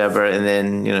pajamas, whatever. And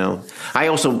then, I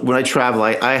also, when I travel,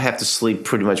 I have to sleep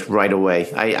pretty much right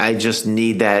away. I just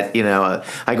need that,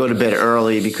 I go to bed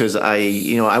early because I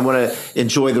want to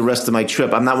enjoy the rest of my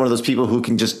trip. I'm not one of those people who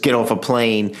can just get off a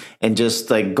plane and just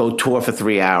like go tour for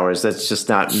 3 hours. That's just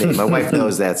not me. My wife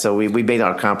knows that. So we made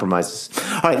our compromises.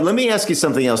 All right. Let me ask you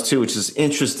something else too, which is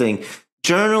interesting.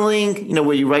 Journaling,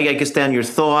 where you write, I guess, down your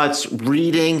thoughts,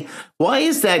 reading. Why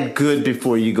is that good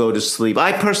before you go to sleep?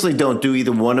 I personally don't do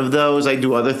either one of those. I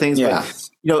do other things, but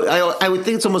I would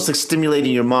think it's almost like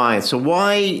stimulating your mind. So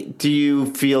why do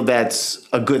you feel that's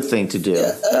a good thing to do?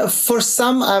 For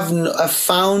some, I've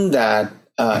found that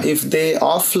if they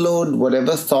offload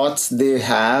whatever thoughts they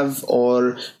have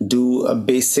or do a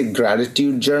basic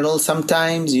gratitude journal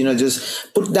sometimes,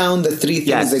 just put down the 3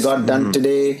 things they got done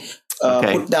today.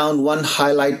 Put down one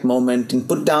highlight moment and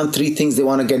put down 3 things they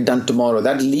want to get done tomorrow.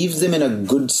 That leaves them in a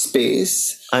good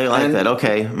space. I like that.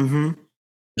 Okay.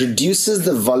 Reduces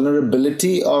the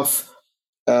vulnerability of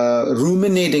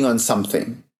ruminating on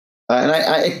something. And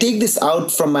I take this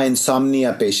out from my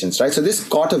insomnia patients, right? So this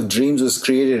Court of Dreams was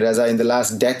created in the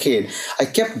last decade. I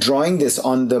kept drawing this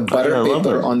on the butter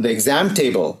paper on the exam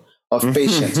table of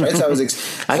patients, right? So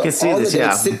I can see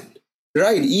this,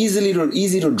 Right,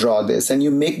 easy to draw this, and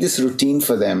you make this routine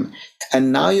for them,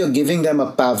 and now you're giving them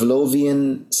a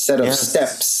Pavlovian set of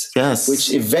steps,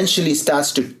 which eventually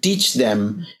starts to teach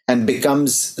them and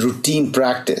becomes routine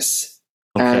practice.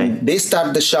 And they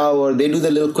start the shower, they do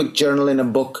the little quick journal in a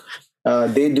book,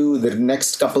 they do the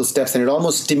next couple steps, and it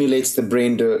almost stimulates the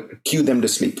brain to cue them to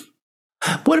sleep.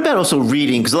 What about also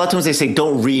reading? Because a lot of times they say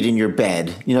don't read in your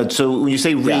bed. So when you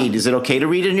say read, is it okay to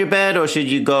read in your bed, or should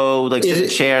you go sit in a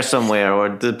chair somewhere, or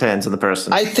it depends on the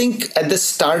person? I think at the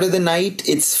start of the night,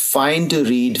 it's fine to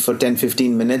read for 10,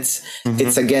 15 minutes.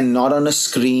 It's, again, not on a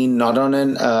screen, not on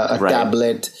a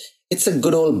tablet. It's a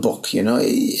good old book,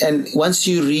 and once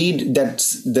you read that,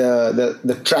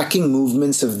 the tracking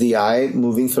movements of the eye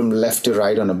moving from left to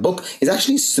right on a book is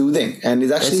actually soothing and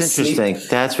is actually That's interesting.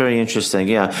 That's very interesting.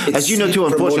 Yeah. As you know, too,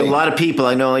 unfortunately, a lot of people,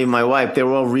 I know even my wife,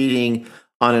 they're all reading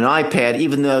on an iPad,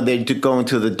 even though they go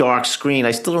into the dark screen.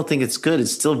 I still don't think it's good.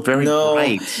 It's still very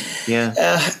bright. Yeah.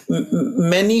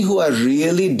 Many who are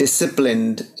really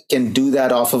disciplined can do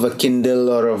that off of a Kindle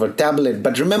or of a tablet.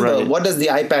 But remember, what does the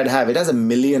iPad have? It has a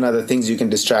million other things you can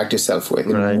distract yourself with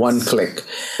in one click.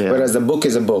 Yeah. Whereas the book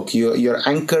is a book. You're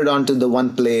anchored onto the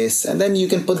one place, and then you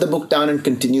can put the book down and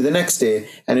continue the next day,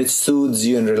 and it soothes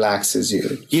you and relaxes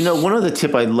you. You know, one other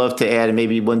tip I'd love to add, and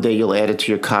maybe one day you'll add it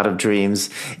to your cot of dreams,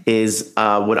 is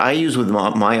what I use with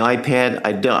my iPad.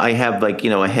 I have like,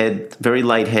 a very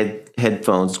light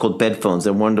headphones. It's called bedphones.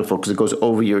 They're wonderful because it goes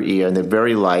over your ear and they're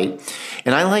very light.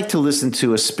 And I like to listen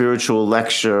to a spiritual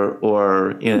lecture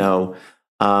or,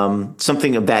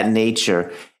 something of that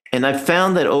nature. And I've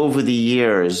found that over the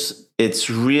years, it's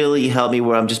really helped me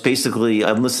where I'm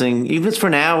listening, even if it's for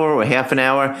an hour or half an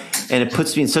hour, and it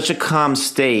puts me in such a calm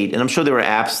state. And I'm sure there are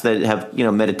apps that have,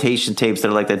 meditation tapes that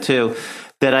are like that too,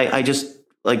 that I just,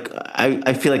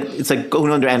 I feel like it's like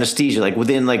going under anesthesia, like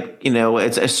within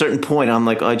it's a certain point, I'm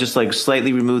like, I just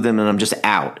slightly remove them and I'm just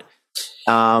out.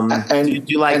 Do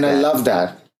you like that? I love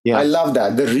that. Yeah. I love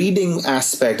that. The reading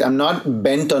aspect, I'm not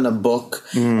bent on a book.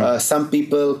 Some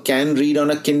people can read on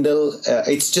a Kindle.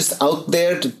 It's just out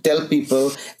there to tell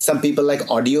people. Some people like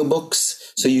audiobooks.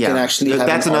 So you can actually have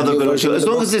that's another good one. As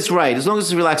long as it's right, as long as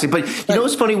it's relaxing. But you know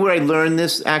what's funny where I learned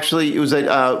this actually? It was that,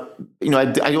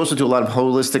 I also do a lot of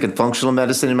holistic and functional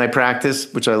medicine in my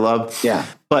practice, which I love. Yeah.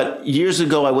 But years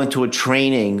ago, I went to a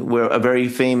training where a very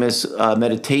famous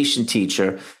meditation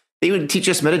teacher, they would teach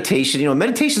us meditation.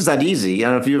 Meditation's not easy. I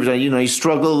don't know if you ever done, you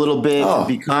struggle a little bit to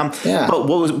be calm. Yeah. But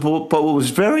what was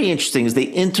very interesting is they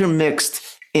intermixed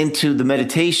into the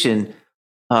meditation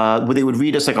where they would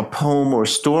read us like a poem or a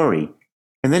story.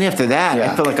 And then after that,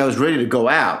 I felt like I was ready to go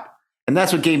out. And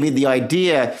that's what gave me the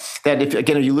idea that if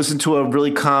you listen to a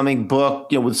really calming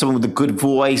book, with someone with a good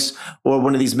voice or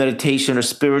one of these meditation or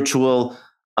spiritual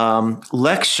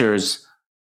lectures,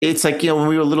 it's like, when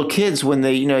we were little kids, when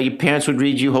your parents would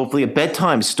read you hopefully a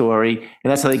bedtime story,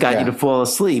 and that's how they got you to fall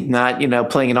asleep, not,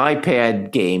 playing an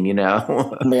iPad game, Yeah,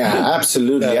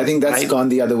 absolutely. I think that's gone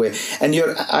the other way. And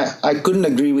I couldn't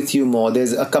agree with you more.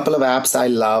 There's a couple of apps I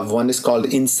love. One is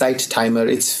called Insight Timer.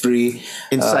 It's free.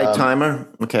 Insight Timer?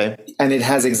 Okay. And it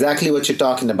has exactly what you're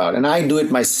talking about. And I do it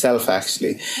myself,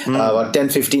 actually. About 10,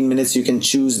 15 minutes, you can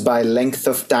choose by length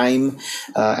of time,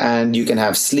 and you can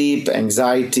have sleep,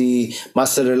 anxiety,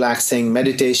 muscle relaxing,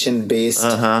 meditation based,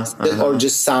 or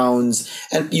just sounds.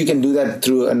 And you can do that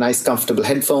through a nice comfortable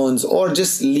headphones, or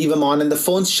just leave them on and the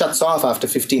phone shuts off after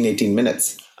 15, 18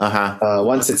 minutes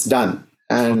once it's done.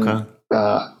 And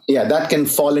that can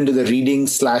fall into the reading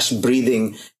 /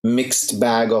 breathing mixed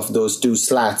bag of those two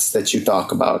slats that you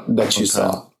talk about, that you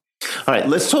saw. All right,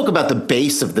 let's talk about the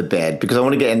base of the bed, because I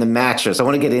want to get in the mattress. I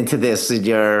want to get into this in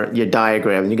your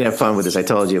diagram, and you're going to have fun with this, I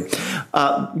told you.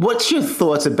 What's your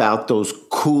thoughts about those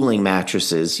cooling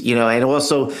mattresses? And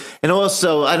also,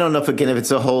 I don't know if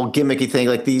it's a whole gimmicky thing,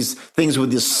 like these things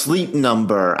with this sleep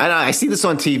number. I see this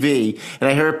on TV, and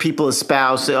I hear people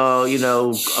espouse,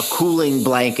 a cooling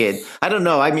blanket. I don't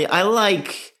know. I mean, I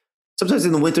like... Sometimes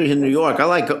in the winter in New York,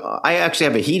 I actually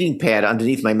have a heating pad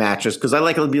underneath my mattress because I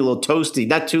like it to be a little toasty,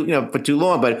 not too, for too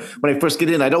long. But when I first get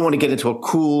in, I don't want to get into a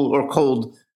cool or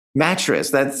cold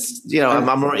mattress. That's,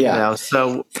 I'm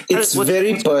so it's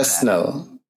very personal.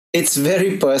 It's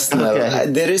very personal. Okay.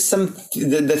 There is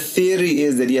the theory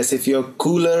is that, yes, if you're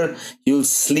cooler, you'll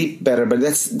sleep better. But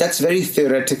that's very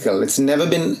theoretical. It's never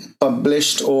been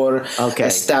published or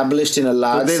established in a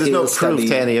large scale study. There's no proof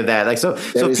to any of that. So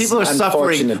people are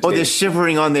suffering or they're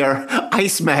shivering on their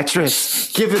ice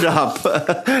mattress. Give it up.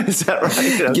 Is that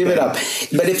right? Okay. Give it up.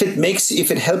 But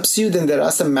if it helps you, then there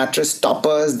are some mattress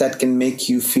toppers that can make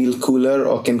you feel cooler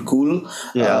or can cool.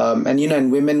 Yeah.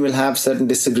 And women will have certain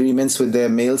disagreements with their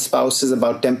male spouses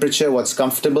about temperature, what's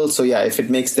comfortable. So if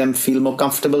it makes them feel more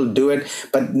comfortable, do it.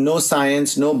 But no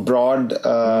science, no broad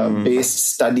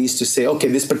based studies to say, okay,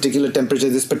 this particular temperature,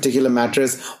 this particular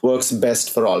mattress works best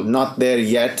for all. Not there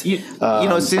yet.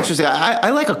 It's interesting.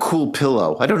 I like a cool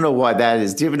pillow. I don't know why that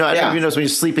is. Do you ever know? Yeah. When you're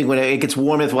sleeping, when it gets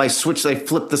warm, if I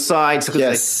flip the sides.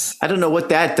 Yes. I don't know what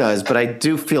that does, but I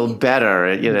do feel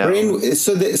better.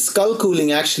 So the skull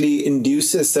cooling actually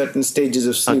induces certain stages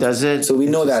of sleep. Oh, does it? So we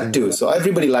know that too. So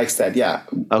everybody likes that. Yeah.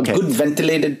 Okay. Good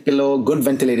ventilated pillow, good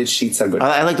ventilated sheets are good.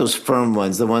 I like those firm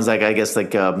ones. The ones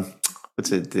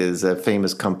there's a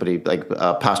famous company like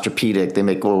Posturepedic. They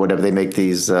make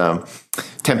these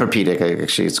Tempur-Pedic,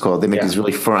 actually it's called. They make these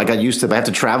really firm. I got used to them. I have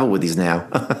to travel with these now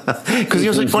because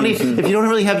it's like funny if you don't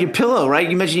really have your pillow, right?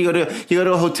 You mentioned you go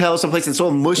to a hotel someplace that's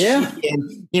all mushy,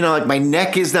 and like my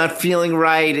neck is not feeling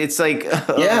right. It's like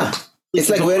it's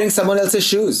like wearing someone else's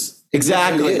shoes.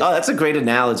 Exactly. Oh, that's a great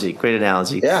analogy. Great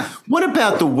analogy. Yeah. What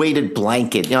about the weighted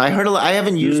blanket? You know, I heard a lot, I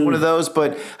haven't used one of those,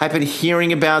 but I've been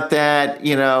hearing about that.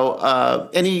 You know,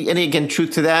 any again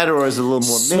truth to that, or is it a little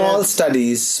more small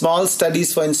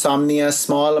studies for insomnia,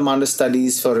 small amount of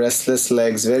studies for restless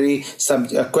legs, very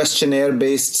questionnaire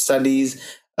based studies.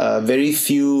 Very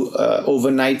few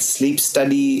overnight sleep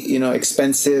study,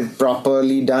 expensive,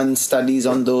 properly done studies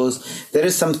on those. There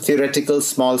is some theoretical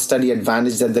small study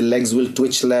advantage that the legs will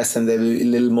twitch less and they'll be a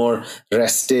little more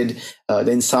rested.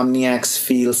 The insomniacs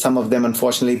feel, some of them,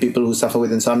 unfortunately, people who suffer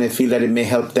with insomnia feel that it may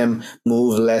help them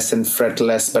move less and fret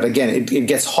less. But again, it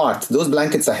gets hot. Those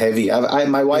blankets are heavy.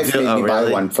 My wife made me buy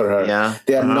one for her. Yeah.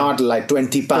 They are not like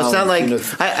 20 pounds. It's not like,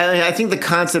 I think the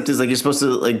concept is like you're supposed to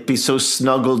like be so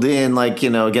snuggled in, like,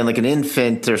 again, like an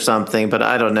infant or something. But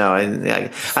I don't know.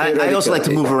 I also like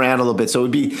to move around a little bit. So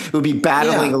it would be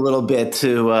battling a little bit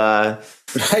to...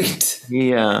 Right.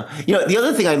 Yeah. The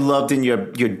other thing I loved in your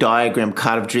diagram,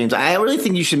 Cot of Dreams, I really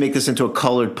think you should make this into a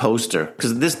colored poster,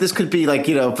 because this could be like,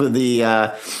 for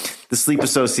the Sleep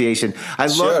Association. I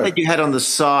love that you had on the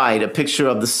side a picture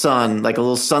of the sun, like a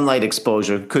little sunlight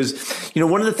exposure, because,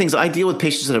 one of the things I deal with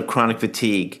patients that have chronic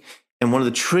fatigue, and one of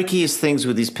the trickiest things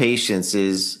with these patients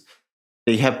is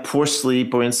they have poor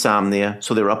sleep or insomnia,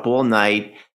 so they're up all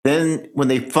night. Then when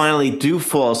they finally do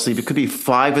fall asleep, it could be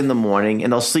 5 a.m,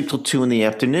 and they'll sleep till 2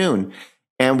 p.m.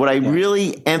 And what I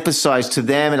really emphasize to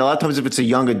them, and a lot of times if it's a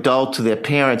young adult, to their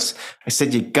parents, I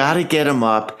said, you got to get them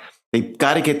up. They've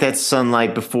got to get that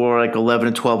sunlight before like 11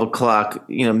 and 12 o'clock,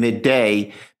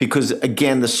 midday, because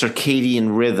again, the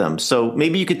circadian rhythm. So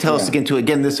maybe you could tell us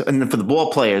again this, and then for the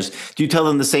ball players, do you tell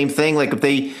them the same thing? Like if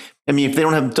they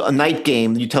don't have a night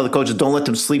game, you tell the coaches, don't let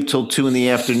them sleep till 2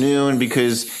 p.m.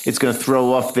 because it's going to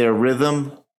throw off their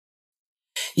rhythm.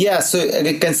 Yeah. So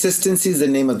consistency is the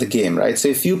name of the game, right? So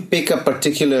if you pick a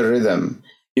particular rhythm,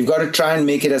 you've got to try and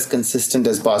make it as consistent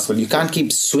as possible. You can't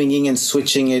keep swinging and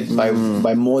switching it by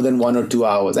more than 1 or 2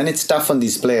 hours. And it's tough on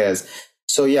these players.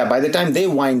 So yeah, by the time they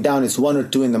wind down, it's 1 or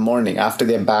 2 in the morning after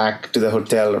they're back to the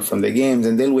hotel or from their games,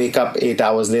 and they'll wake up 8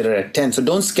 hours later at 10. So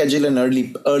don't schedule an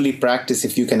early practice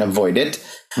if you can avoid it.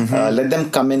 Let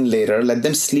them come in later. Let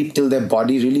them sleep till their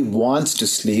body really wants to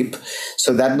sleep.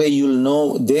 So that way you'll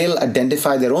know, they'll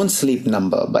identify their own sleep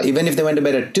number. But even if they went to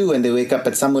bed at 2 and they wake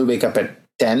up some will wake up at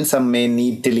 10, some may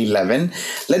need till 11.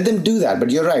 Let them do that. But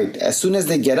you're right. As soon as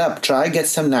they get up, get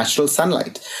some natural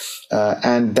sunlight.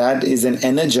 And that is an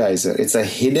energizer. It's a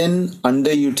hidden,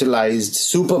 underutilized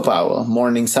superpower,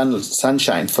 morning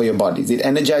sunshine for your bodies. It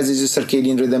energizes your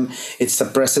circadian rhythm. It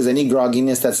suppresses any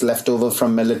grogginess that's left over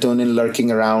from melatonin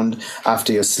lurking around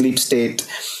after your sleep state.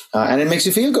 And it makes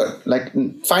you feel good. Like,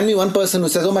 find me one person who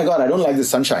says, oh my God, I don't like this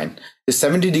sunshine. The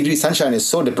 70-degree sunshine is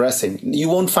so depressing. You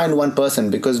won't find one person,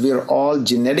 because we are all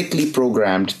genetically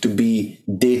programmed to be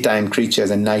daytime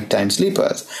creatures and nighttime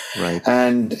sleepers. Right.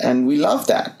 And we love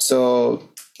that. So,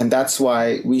 and that's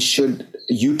why we should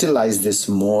utilize this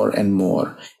more and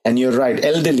more. And you're right,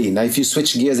 elderly. Now, if you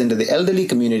switch gears into the elderly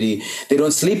community, they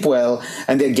don't sleep well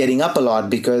and they're getting up a lot,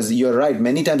 because you're right,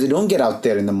 many times they don't get out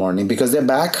there in the morning because their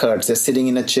back hurts. They're sitting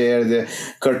in a chair, the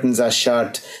curtains are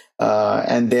shut.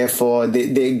 And therefore,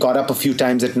 they got up a few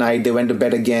times at night. They went to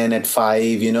bed again at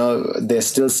 5, they're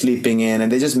still sleeping in,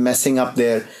 and they're just messing up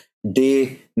their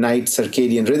day-night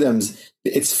circadian rhythms.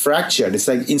 It's fractured. It's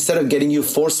like, instead of getting you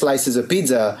 4 slices of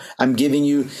pizza, I'm giving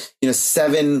you,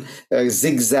 7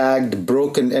 zigzagged,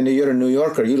 broken, and you're a New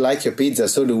Yorker. You like your pizza.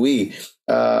 So do we.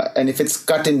 And if it's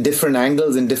cut in different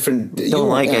angles and different, don't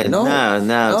like it. No, it's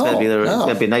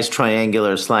gotta be a nice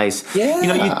triangular slice.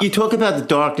 Yeah. You talk about the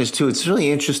darkness too. It's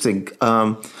really interesting.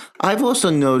 I've also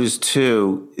noticed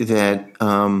too that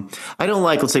I don't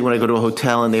like, let's say when I go to a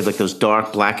hotel and they have like those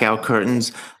dark blackout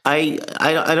curtains. I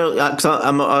don't, cause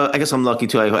I guess I'm lucky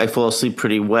too. I fall asleep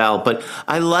pretty well, but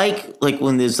I like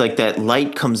when there's like that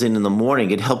light comes in the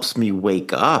morning. It helps me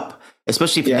wake up,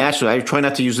 especially if naturally. I try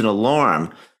not to use an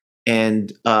alarm.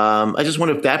 And I just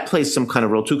wonder if that plays some kind of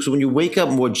role too. Because when you wake up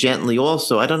more gently,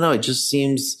 also, I don't know, it just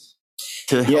seems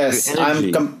to help your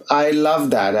energy. I love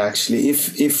that, actually.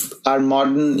 If our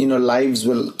modern lives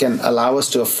can allow us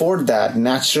to afford that,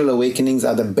 natural awakenings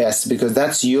are the best, because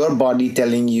that's your body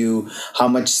telling you how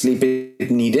much sleep it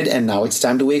needed, and now it's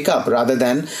time to wake up, rather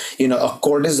than a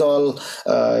cortisol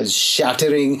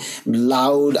shattering,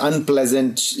 loud,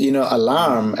 unpleasant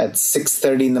alarm at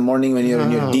 6:30 in the morning when you're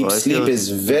in your deep sleep is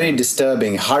very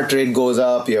disturbing. Heart rate goes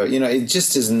up. It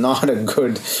just is not a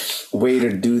good way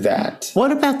to do that.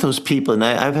 What about those people? And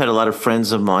I've had a lot of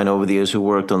friends of mine over the years who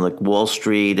worked on like Wall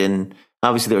Street, and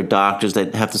obviously there are doctors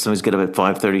that have to sometimes get up at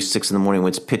 5:30, 6 in the morning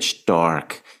when it's pitch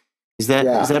dark.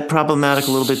 Is that problematic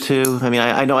a little bit too? I mean,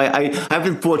 I know I've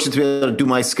been fortunate to be able to do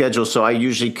my schedule, so I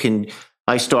usually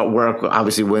I start work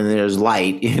obviously when there's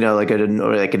light, like at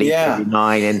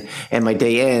 8:39, and my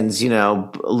day ends, a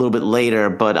little bit later.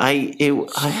 But I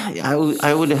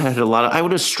would have had I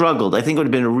would have struggled. I think it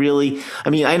would have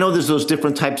been I know there's those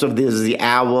different types there's the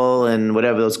owl and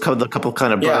whatever, those couple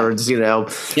kind of birds, Yes,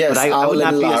 but I would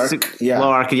not be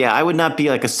lark. I would not be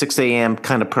like a 6 a.m.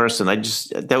 kind of person.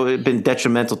 That would have been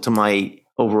detrimental to my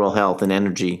overall health and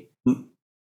energy.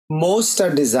 Most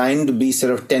are designed to be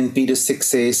sort of 10p to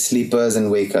 6a sleepers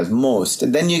and wakers. Most.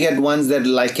 And then you get ones that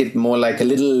like it more like a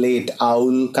little late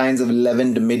owl, kinds of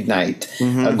 11 to midnight,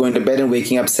 going to bed and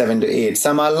waking up 7 to 8.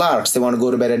 Some are larks. They want to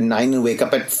go to bed at 9 and wake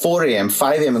up at 4 a.m.,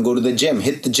 5 a.m. and go to the gym,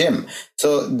 hit the gym.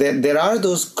 So there are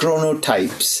those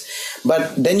chronotypes.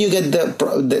 But then you get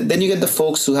the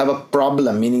folks who have a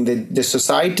problem, meaning that the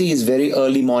society is very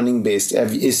early morning based,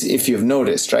 if you've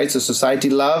noticed, right? So society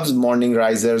loves morning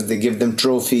risers. They give them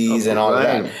trophies and all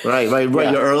that. Right.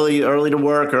 Yeah. You're early to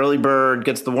work, early bird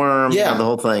gets the worm, the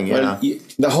whole thing. Yeah. Well,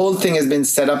 the whole thing has been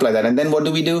set up like that. And then what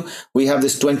do? We have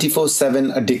this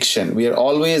 24/7 addiction. We are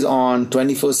always on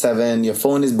 24/7. Your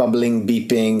phone is bubbling,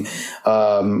 beeping,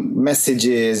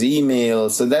 messages,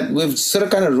 emails. So that we've sort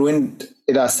of kind of ruined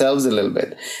it ourselves a little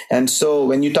bit. And so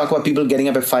when you talk about people getting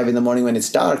up at 5 a.m. when it's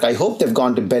dark, I hope they've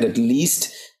gone to bed at least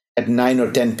at 9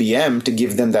 or 10 p.m. to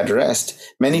give them that rest.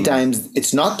 Many times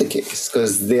it's not the case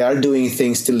because they are doing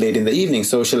things till late in the evening,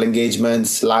 social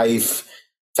engagements, life,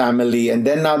 family, and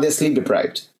then now they're sleep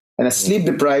deprived. And a sleep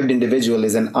deprived individual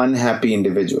is an unhappy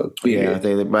individual. Period.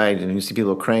 Yeah, right. And you see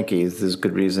people cranky. This is a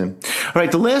good reason. All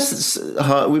right.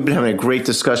 We've been having a great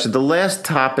discussion. The last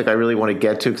topic I really want to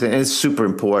get to, and it's super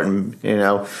important,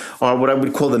 are what I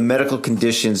would call the medical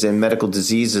conditions and medical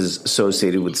diseases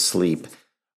associated with sleep.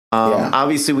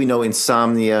 Obviously, we know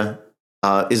insomnia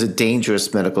is a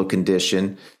dangerous medical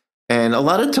condition. And a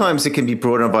lot of times it can be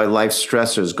brought on by life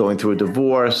stressors, going through a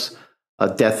divorce, a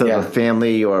death of a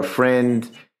family or a friend,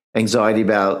 anxiety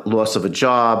about loss of a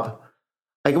job.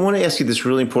 I want to ask you this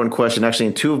really important question. Actually,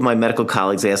 and two of my medical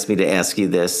colleagues asked me to ask you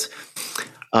this.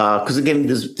 Because again,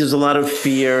 there's a lot of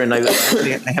fear, and I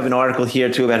have an article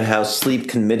here too about how sleep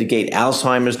can mitigate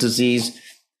Alzheimer's disease.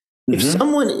 If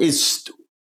someone is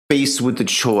faced with the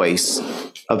choice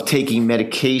of taking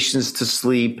medications to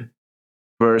sleep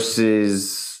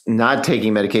versus not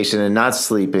taking medication and not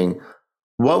sleeping,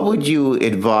 what would you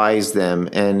advise them?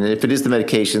 And if it is the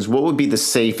medications, what would be the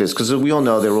safest? Because we all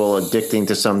know they're all addicting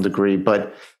to some degree,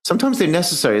 but sometimes they're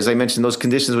necessary. As I mentioned, those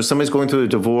conditions where somebody's going through a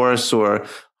divorce or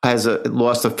has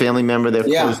lost a family member they're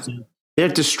close to, they're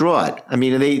distraught. I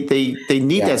mean, they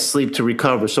need that sleep to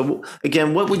recover. So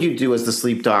again, what would you do as the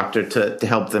sleep doctor to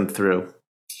help them through?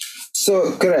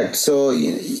 So correct. So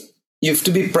you have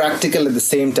to be practical at the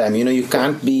same time. You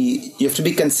have to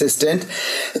be consistent,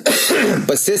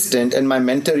 persistent. And my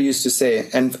mentor used to say,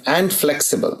 and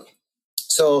flexible.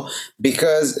 So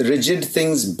because rigid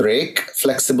things break,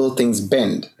 flexible things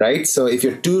bend, right? So if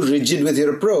you're too rigid with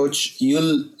your approach,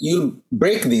 you'll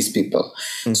break these people.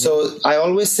 So I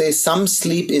always say some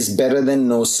sleep is better than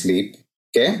no sleep.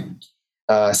 Okay.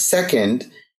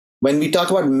 Second, when we talk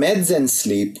about meds and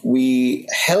sleep, we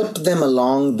help them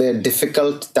along their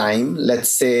difficult time. Let's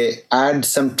say add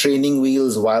some training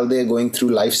wheels while they're going through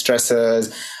life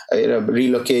stressors,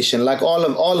 relocation, like all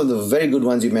of the very good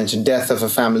ones you mentioned, death of a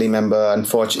family member,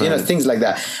 unfortunately, things like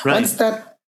that. Right.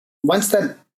 Once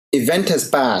that event has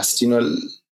passed,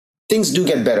 things do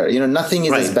get better. Nothing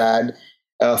is as bad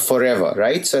forever,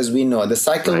 right? So as we know, the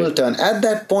cycle will turn. At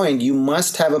that point, you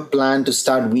must have a plan to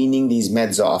start weaning these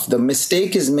meds off. The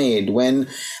mistake is made when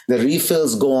the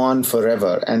refills go on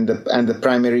forever, and the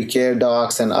primary care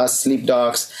docs and us sleep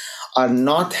docs are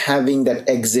not having that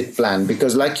exit plan,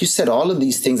 because like you said, all of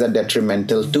these things are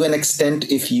detrimental to an extent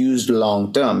if used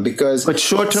long term, but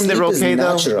short term they're okay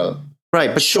natural. Though,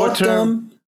 right? But short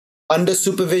term under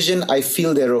supervision, I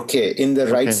feel they're okay in the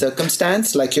right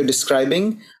circumstance, like you're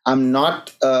describing. I'm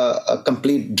not a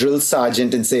complete drill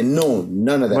sergeant and say no,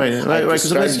 none of that. Right.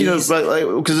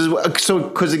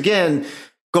 Because again,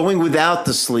 going without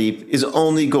the sleep is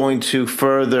only going to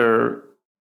further,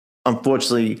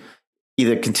 unfortunately,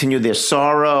 either continue their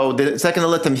sorrow. It's not going to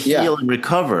let them heal and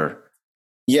recover.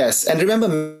 Yes. And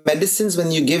remember, medicines,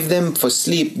 when you give them for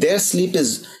sleep, their sleep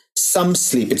is some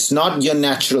sleep. It's not your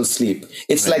natural sleep.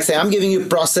 It's like, say, I'm giving you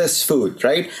processed food,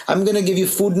 right? I'm going to give you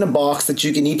food in a box that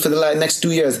you can eat for the next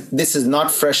 2 years. This is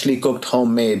not freshly cooked,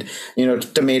 homemade,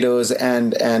 tomatoes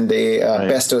and a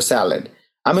pesto salad.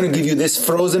 I'm going to give you this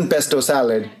frozen pesto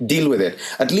salad. Deal with it.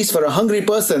 At least for a hungry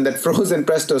person, that frozen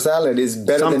pesto salad is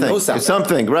better than no salad. It's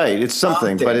something, right? It's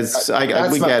something, but it's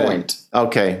we get point. it.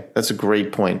 Okay, that's a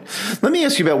great point. Let me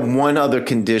ask you about one other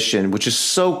condition, which is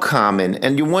so common,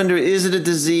 and you wonder: is it a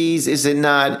disease? Is it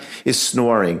not? Is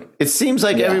snoring? It seems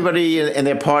like everybody and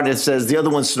their partner says the other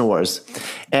one snores,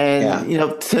 and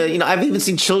I've even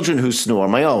seen children who snore.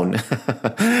 My own.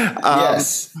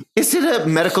 Yes. Is it a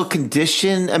medical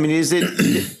condition? I mean,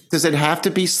 does it have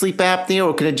to be sleep apnea,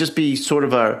 or can it just be sort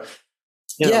of a,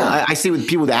 I see with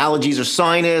people with allergies or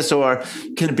sinus, or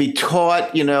can it be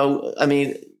taught? I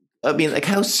mean, like,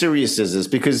 how serious is this?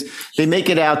 Because they make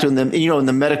it out to in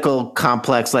the medical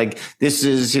complex, like this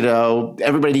is,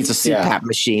 everybody needs a CPAP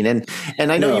machine. And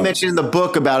I know you mentioned in the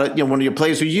book about it, one of your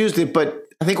players who used it, but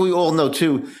I think we all know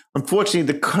too, unfortunately,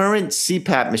 the current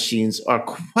CPAP machines are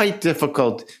quite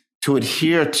difficult to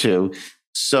adhere to.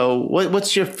 So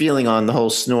what's your feeling on the whole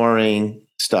snoring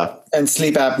stuff? And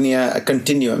sleep apnea, a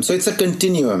continuum. So it's a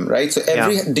continuum, right? So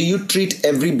do you treat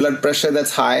every blood pressure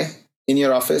that's high in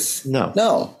your office?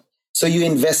 No. So you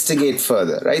investigate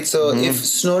further, right? So if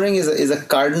snoring is a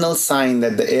cardinal sign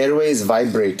that the airway is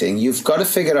vibrating, you've got to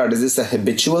figure out, is this a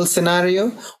habitual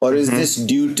scenario, or is this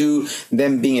due to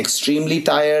them being extremely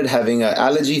tired, having an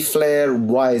allergy flare?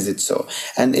 Why is it so?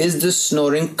 And is this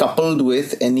snoring coupled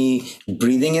with any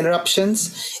breathing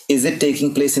interruptions? Is it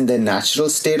taking place in their natural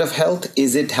state of health?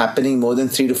 Is it happening more than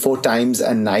 3 to 4 times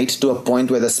a night to a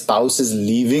point where the spouse is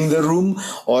leaving the room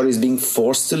or is being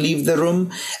forced to leave the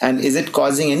room? And is it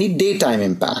causing any daytime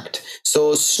impact?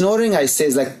 So snoring, I say,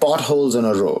 is like potholes on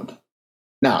a road.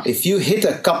 Now, if you hit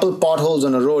a couple potholes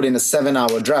on a road in a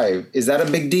 7-hour drive, is that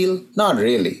a big deal? Not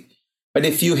really. But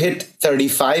if you hit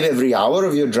 35 every hour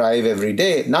of your drive every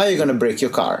day, now you're going to break your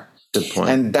car. Good point.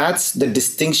 And that's the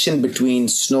distinction between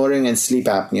snoring and sleep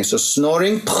apnea. So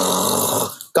snoring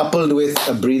coupled with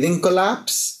a breathing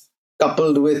collapse,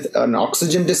 coupled with an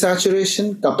oxygen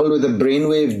desaturation, coupled with a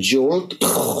brainwave jolt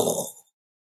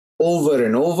over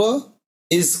and over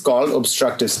is called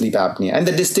obstructive sleep apnea. And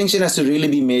the distinction has to really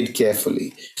be made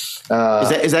carefully.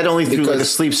 Is that only through like a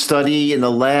sleep study in the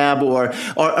lab, or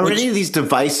are any of these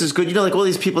devices good? Like all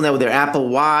these people now with their Apple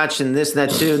Watch and this and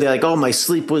that too, they're like, oh, my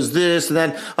sleep was this and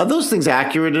that. Are those things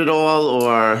accurate at all,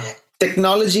 or?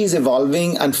 Technology is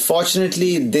evolving.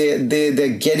 Unfortunately,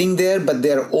 they're getting there, but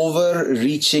they're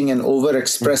overreaching and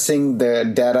overexpressing the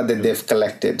data that they've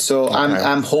collected. So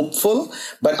I'm hopeful,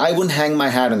 but I wouldn't hang my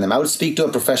hat on them. I would speak to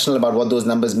a professional about what those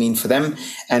numbers mean for them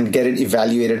and get it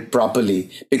evaluated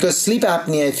properly. Because sleep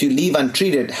apnea, if you leave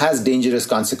untreated, has dangerous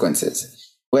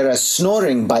consequences. Whereas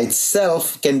snoring by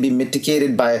itself can be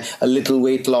mitigated by a little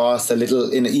weight loss, a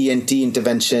little ENT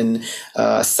intervention,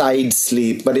 side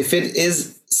sleep. But if it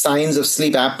is signs of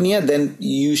sleep apnea, then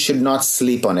you should not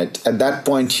sleep on it. At that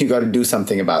point, you got to do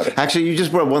something about it. Actually, you just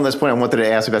brought up one last point I wanted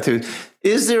to ask about too.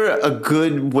 Is there a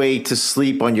good way to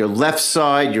sleep on your left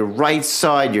side, your right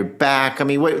side, your back? I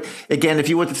mean, again, if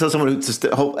you were to tell someone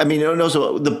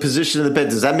also the position of the bed,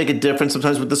 does that make a difference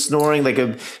sometimes with the snoring? Like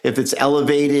if it's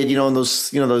elevated, in those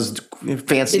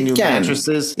fancy new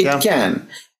mattresses? It can.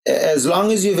 As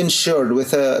long as you've ensured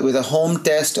with a home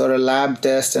test or a lab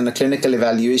test and a clinical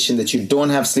evaluation that you don't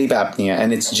have sleep apnea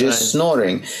and it's just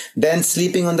snoring, then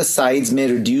sleeping on the sides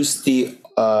may reduce the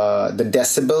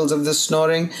decibels of the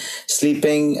snoring.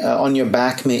 Sleeping on your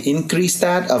back may increase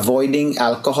that. Avoiding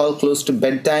alcohol close to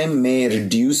bedtime may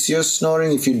reduce your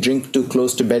snoring. If you drink too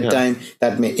close to bedtime,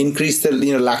 that may increase the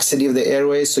laxity of the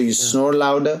airways, so you snore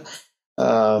louder.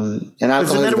 And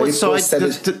alcohol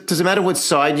does it matter what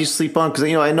side you sleep on? Because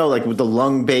I know like with the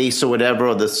lung base or whatever,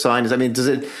 or the sinus. I mean, does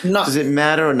it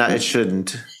matter or not? It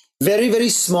shouldn't. Very, very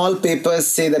small papers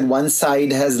say that one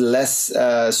side has less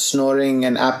snoring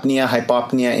and apnea,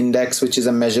 hypopnea index, which is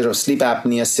a measure of sleep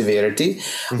apnea severity.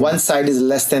 Mm-hmm. One side is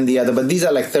less than the other, but these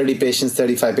are like 30 patients,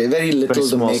 35 patients. Very little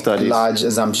to make large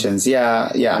assumptions. Yeah.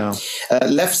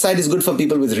 Left side is good for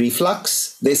people with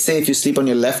reflux. They say if you sleep on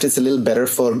your left, it's a little better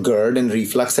for GERD and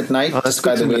reflux at night. Oh, that's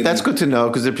good to know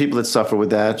because there are people that suffer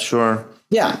with that. Sure.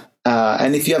 Yeah.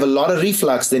 And if you have a lot of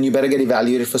reflux, then you better get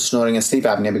evaluated for snoring and sleep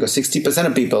apnea because 60%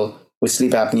 of people with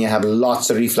sleep apnea have lots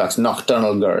of reflux,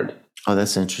 nocturnal GERD. Oh,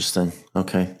 that's interesting.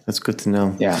 Okay. That's good to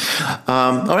know. Yeah.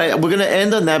 All right. We're going to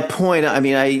end on that point. I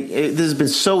mean, this has been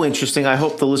so interesting. I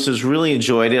hope the listeners really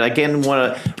enjoyed it. Again,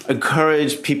 want to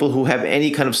encourage people who have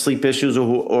any kind of sleep issues or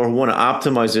who want to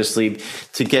optimize their sleep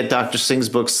to get Dr. Singh's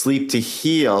book, Sleep to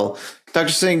Heal.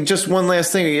 Dr. Singh, just one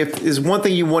last thing. If there's one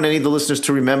thing you want any of the listeners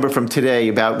to remember from today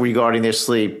regarding their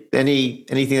sleep,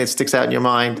 anything that sticks out in your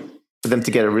mind for them to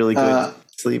get a really good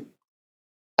sleep?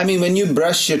 I mean, when you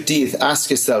brush your teeth, ask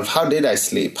yourself, how did I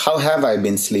sleep? How have I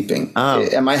been sleeping?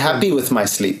 Am I happy with my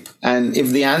sleep? And if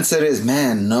the answer is,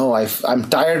 man, no, I'm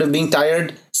tired of being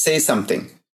tired, say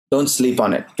something. Don't sleep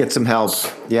on it. Get some help.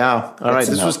 Yeah. All right.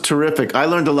 This was terrific. I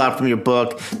learned a lot from your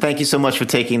book. Thank you so much for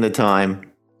taking the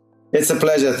time. It's a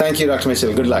pleasure. Thank you, Dr.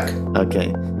 Mitchell. Good luck.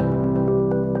 Okay.